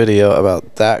short video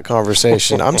about that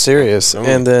conversation. I'm serious.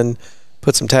 And then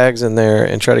put some tags in there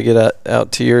and try to get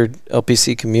out to your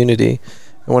LPC community.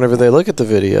 And whenever they look at the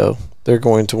video, they're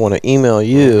going to want to email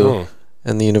you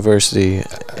and the university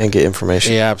and get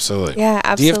information. Yeah, absolutely. Yeah,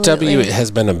 absolutely. DFW has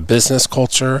been a business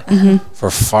culture for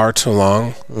far too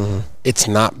long. It's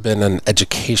not been an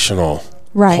educational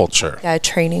Right. culture. Yeah,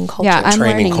 training culture. Yeah, I'm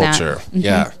training learning that. culture.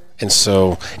 Yeah. And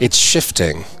so it's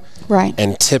shifting. Right.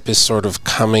 And TIP is sort of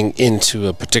coming into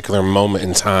a particular moment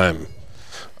in time.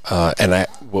 And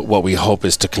what we hope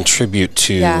is to contribute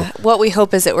to. Yeah. What we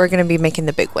hope is that we're going to be making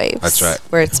the big waves. That's right.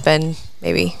 Where it's been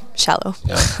maybe shallow.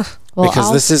 Yeah. Well,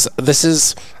 Because this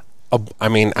is. I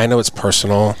mean, I know it's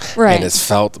personal Right. and it's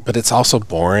felt, but it's also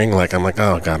boring. Like, I'm like,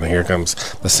 oh God, here comes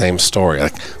the same story.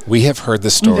 Like, we have heard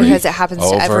this story Because it happens to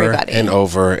over everybody. and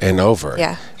over and over.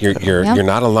 Yeah. You're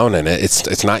not alone in it.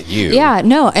 It's not you. Yeah,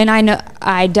 no, and I know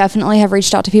I definitely have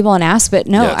reached out to people and asked, but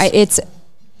no, Yes. it's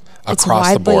Across the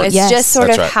widely- board. It's Yes. just sort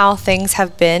That's of right. how things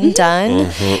have been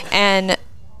done. And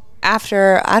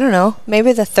after, I don't know,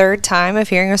 maybe the third time of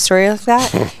hearing a story like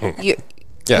that,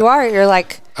 you're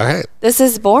like, Okay. this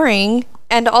is boring.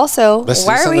 And also, Let's do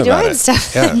why are we something about doing it.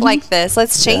 stuff Yeah. like this?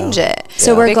 Let's change it.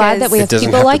 So we're glad that we have doesn't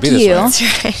people have to like be this you way.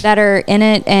 That's right. that are in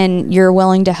it, and you're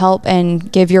willing to help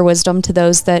and give your wisdom to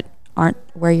those that aren't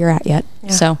where you're at yet.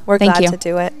 Yeah, So we're thank glad you. to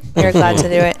do it. We're glad to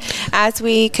do it. As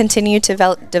we continue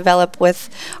to develop with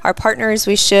our partners,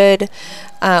 we're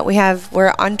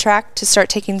on track to start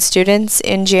taking students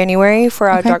in January for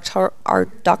our Okay.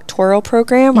 doctoral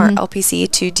program, our LPC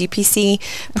to DPC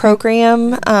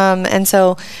program. And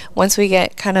so once we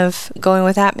get kind of going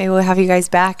with that, maybe we'll have you guys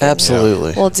back. And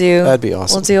Absolutely. That'd be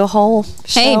awesome. We'll do a whole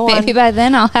Hey, show maybe on- by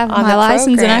then I'll have on my the license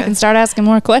and I program. can start asking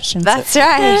more questions. That's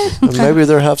right. And maybe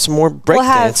they'll have some more We'll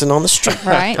have- breakdancing on the street.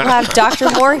 right. We'll have Dr.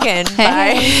 Morgan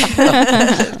by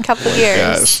a couple of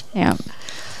years. Gosh. Yeah.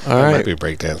 All That right, might be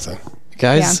breakdancing.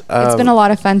 guys. Yeah. It's been a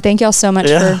lot of fun. Thank y'all so much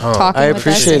yeah. for talking I with us.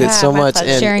 appreciate it Yeah, so my much.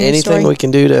 pleasure. And Sharing your anything story. we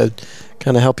can do to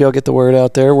kind of help y'all get the word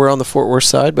out there. We're on the Fort Worth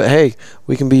side, but hey,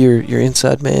 we can be your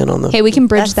inside man on the. Hey, we can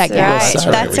bridge that That's gap. right. That's That's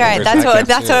right. right. We can That's bridge that what gap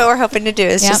that's too. what we're hoping to do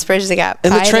is Yep. just bridge the gap.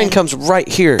 and the Tie it train in. comes right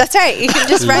here. That's right. You can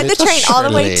just ride the train all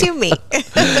the way to Literally.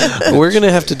 me. We're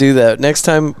gonna have to do that next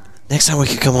time. Next time we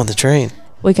could come on the train.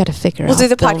 We got to figure We'll out do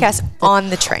the podcast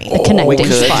on the train. the connecting we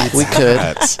could. spots. We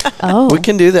could. Oh, We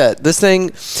can do that. This thing,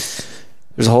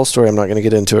 there's a whole story. I'm not going to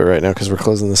get into it right now because we're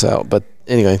closing this out. But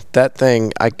anyway, that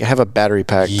thing, I have a battery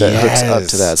pack that hooks up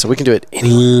to that. So we can do it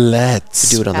anywhere. Let's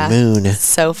Do it on Yeah. the moon.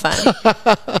 So fun.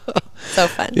 So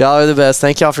fun. Y'all are the best.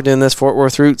 Thank y'all for doing this. Fort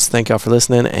Worth Roots. Thank y'all for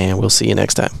listening, and we'll see you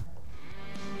next time.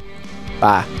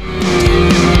 Bye.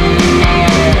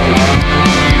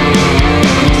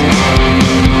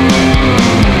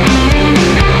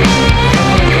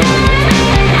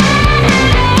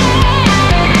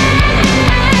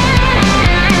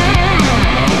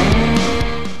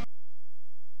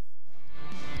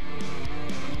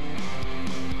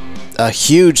 A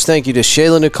huge thank you to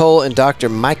Shayla Nicole and Dr.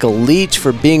 Michael Leach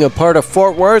for being a part of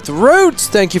Fort Worth Roots.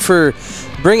 Thank you for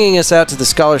bringing us out to the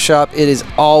Scholar Shop. It is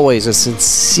always a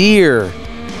sincere,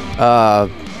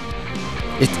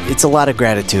 it's a lot of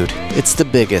gratitude. It's the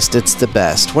biggest. It's the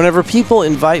best. Whenever people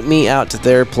invite me out to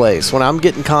their place, when I'm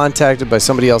getting contacted by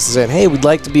somebody else and saying, hey, we'd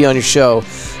like to be on your show,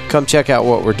 come check out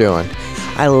what we're doing.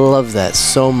 I love that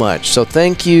so much. So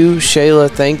thank you,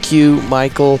 Shayla. Thank you,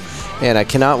 Michael. And I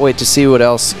cannot wait to see what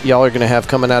else y'all are going to have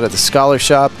coming out of the Scholar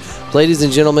Shop. Ladies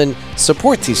and gentlemen,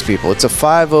 support these people. It's a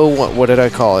 501, what did I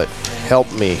call it?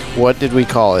 Help me. What did we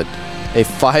call it? A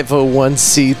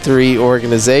 501c3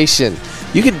 organization.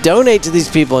 You can donate to these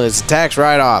people and it's a tax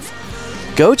write-off.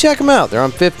 Go check them out. They're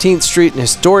on 15th Street in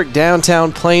historic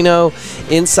downtown Plano,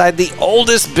 inside the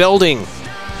oldest building.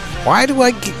 Why do I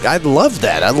love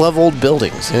that. I love old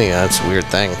buildings. Anyway, that's a weird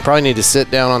thing. Probably need to sit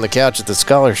down on the couch at the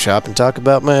Scholar Shop and talk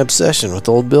about my obsession with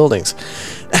old buildings.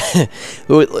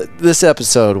 This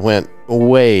episode went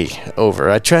way over.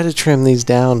 I try to trim these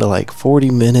down to like 40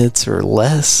 minutes or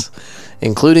less,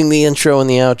 including the intro and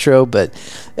the outro, but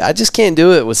I just can't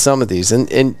do it with some of these.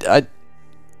 And I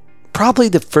probably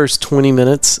the first 20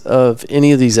 minutes of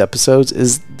any of these episodes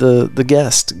is the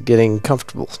guest getting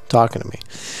comfortable talking to me.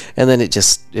 And then it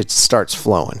starts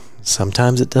flowing.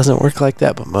 Sometimes it doesn't work like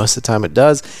that, but most of the time it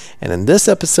does. And in this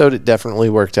episode, it definitely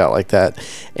worked out like that.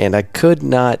 And I could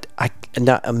not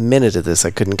a minute of this,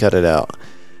 I couldn't cut it out.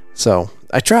 So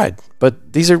I tried,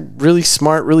 but these are really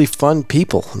smart, really fun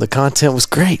people. The content was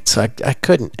great, so I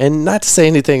couldn't. And not to say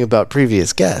anything about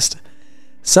previous guests.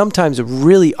 Sometimes a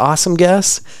really awesome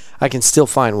guest, I can still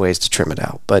find ways to trim it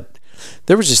out, but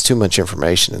there was just too much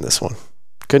information in this one.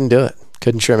 Couldn't do it.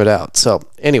 Couldn't trim it out. So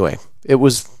anyway, it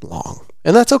was long,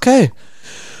 and that's okay.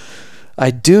 I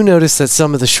do notice that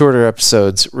some of the shorter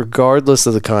episodes, regardless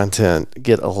of the content,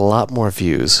 get a lot more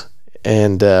views.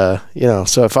 And,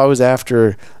 so if I was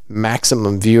after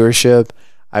maximum viewership,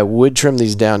 I would trim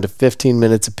these down to 15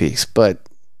 minutes apiece. But,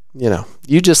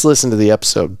 you just listen to the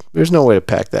episode. There's no way to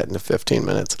pack that into 15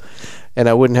 minutes. And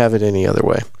I wouldn't have it any other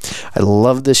way. I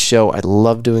love this show. I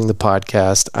love doing the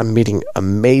podcast. I'm meeting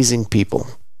amazing people,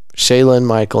 Shayla and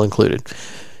Michael included.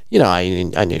 I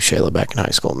knew Shayla back in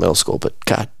high school and middle school, but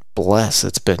God bless,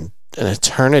 it's been an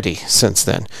eternity since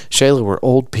then. Shayla, we're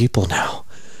old people now.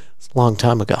 It's a long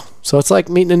time ago. So it's like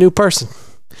meeting a new person.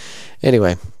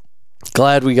 Anyway,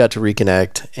 glad we got to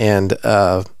reconnect. And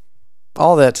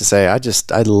all that to say,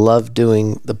 I love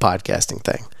doing the podcasting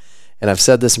thing. And I've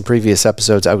said this in previous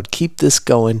episodes, I would keep this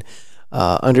going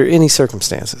under any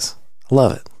circumstances. I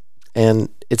love it. And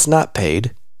it's not paid.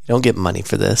 You don't get money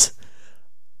for this.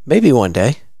 Maybe one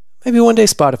day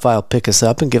Spotify will pick us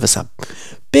up and give us a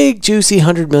big, juicy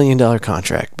 $100 million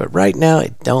contract. But right now,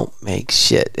 it don't make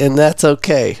shit. And that's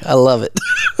okay. I love it.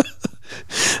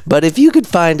 But if you could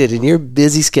find it in your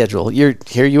busy schedule,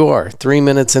 here you are, 3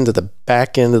 minutes into the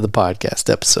back end of the podcast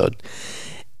episode.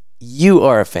 You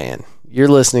are a fan. You're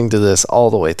listening to this all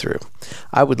the way through.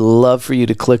 I would love for you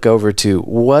to click over to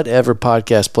whatever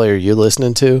podcast player you're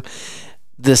listening to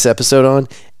this episode on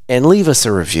and leave us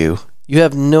a review. You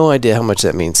have no idea how much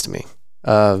that means to me.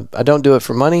 I don't do it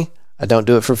for money. I don't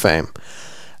do it for fame.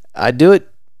 I do it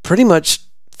pretty much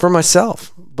for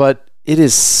myself, but it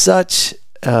is such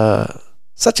a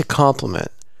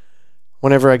compliment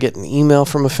whenever I get an email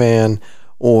from a fan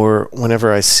or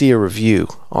whenever I see a review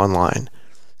online.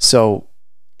 So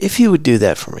if you would do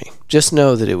that for me, just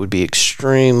know that it would be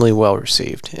extremely well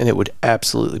received, and it would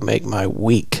absolutely make my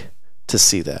week to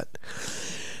see that.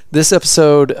 This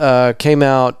episode came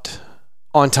out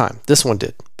on time. This one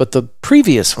did. But the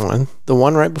previous one, the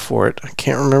one right before it, I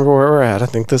can't remember where we're at. I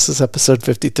think this is episode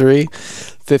 53,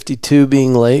 52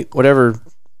 being late, whatever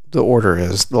the order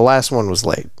is. The last one was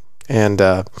late, and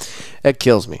it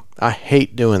kills me. I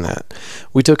hate doing that.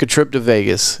 We took a trip to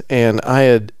Vegas, and I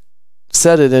had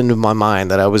set it into my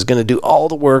mind that I was going to do all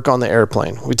the work on the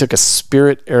airplane. We took a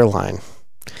Spirit airline,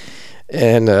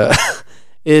 and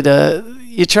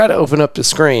you try to open up the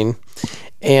screen,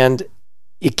 and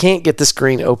you can't get the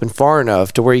screen open far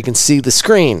enough to where you can see the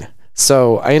screen.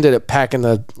 So I ended up packing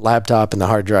the laptop and the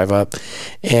hard drive up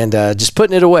and just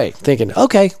putting it away, thinking,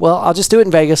 okay, well, I'll just do it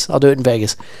in Vegas.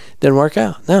 Didn't work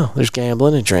out. No, there's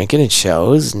gambling and drinking and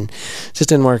shows, and it just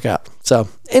didn't work out. So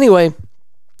anyway,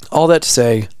 all that to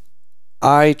say,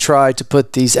 I try to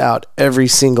put these out every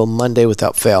single Monday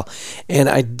without fail. And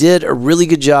I did a really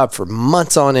good job for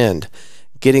months on end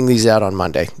getting these out on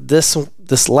Monday. This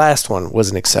last one was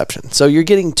an exception. So you're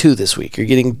getting 2 this week. You're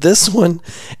getting this one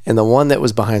and the one that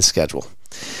was behind schedule.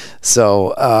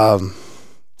 So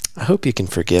I hope you can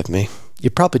forgive me.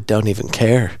 You probably don't even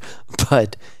care,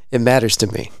 but it matters to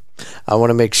me. I want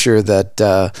to make sure that,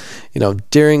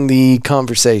 during the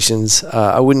conversations,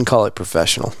 I wouldn't call it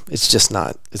professional. It's just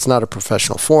not. It's not a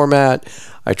professional format.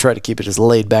 I try to keep it as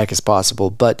laid back as possible.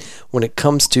 But when it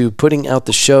comes to putting out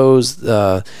the shows,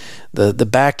 the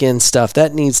back end stuff,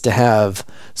 that needs to have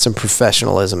some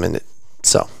professionalism in it.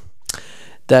 So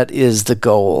that is the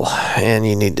goal. And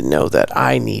you need to know that.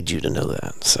 I need you to know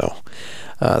that. So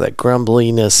that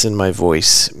grumbliness in my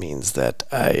voice means that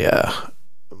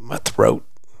my throat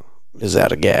is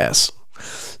out of gas.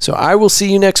 So I will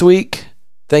see you next week.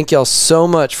 Thank y'all so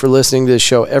much for listening to this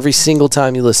show. Every single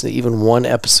time you listen to even one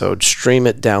episode, stream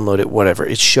it, download it, whatever.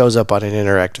 It shows up on an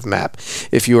interactive map.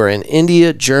 If you are in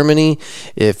India, Germany,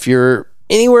 if you're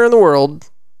anywhere in the world,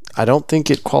 I don't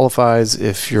think it qualifies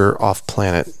if you're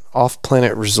off-planet.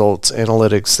 Off-planet results,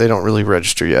 analytics, they don't really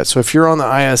register yet. So if you're on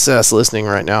the ISS listening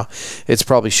right now, it's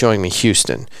probably showing me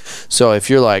Houston. So if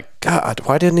you're like, God,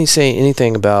 why didn't he say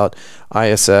anything about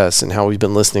ISS and how we've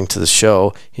been listening to the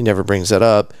show? He never brings that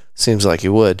up. Seems like he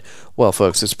would. Well,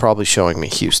 folks, it's probably showing me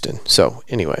Houston. So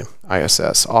anyway,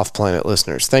 ISS, off-planet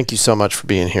listeners, thank you so much for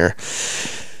being here.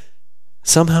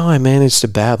 Somehow I managed to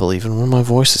babble even when my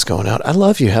voice is going out. I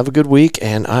love you. Have a good week,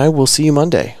 and I will see you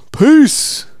Monday.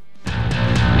 Peace!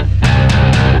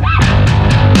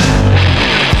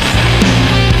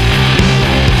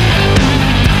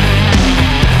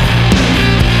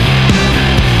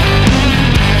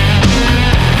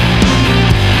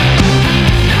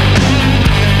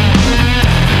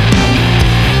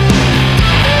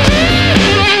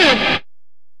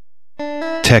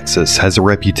 Texas has a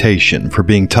reputation for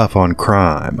being tough on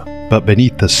crime, but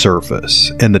beneath the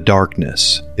surface, in the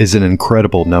darkness, is an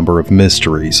incredible number of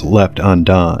mysteries left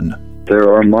undone.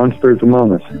 There are monsters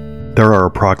among us. There are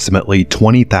approximately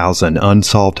 20,000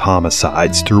 unsolved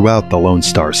homicides throughout the Lone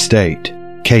Star State,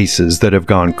 cases that have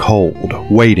gone cold,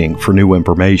 waiting for new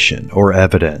information or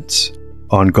evidence.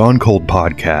 On Gone Cold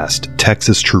Podcast,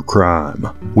 Texas True Crime,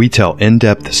 we tell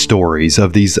in-depth stories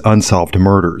of these unsolved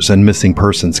murders and missing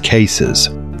persons cases,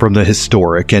 from the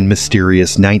historic and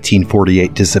mysterious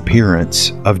 1948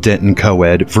 disappearance of Denton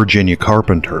co-ed Virginia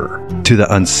Carpenter, to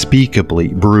the unspeakably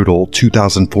brutal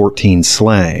 2014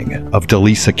 slaying of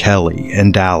Delisa Kelly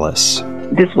in Dallas.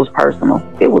 This was personal.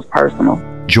 It was personal.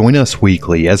 Join us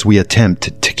weekly as we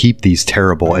attempt to keep these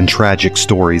terrible and tragic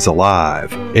stories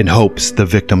alive, in hopes the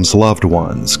victims' loved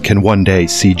ones can one day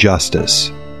see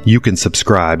justice. You can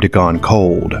subscribe to Gone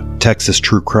Cold, Texas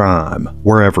True Crime,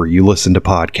 wherever you listen to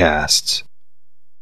podcasts.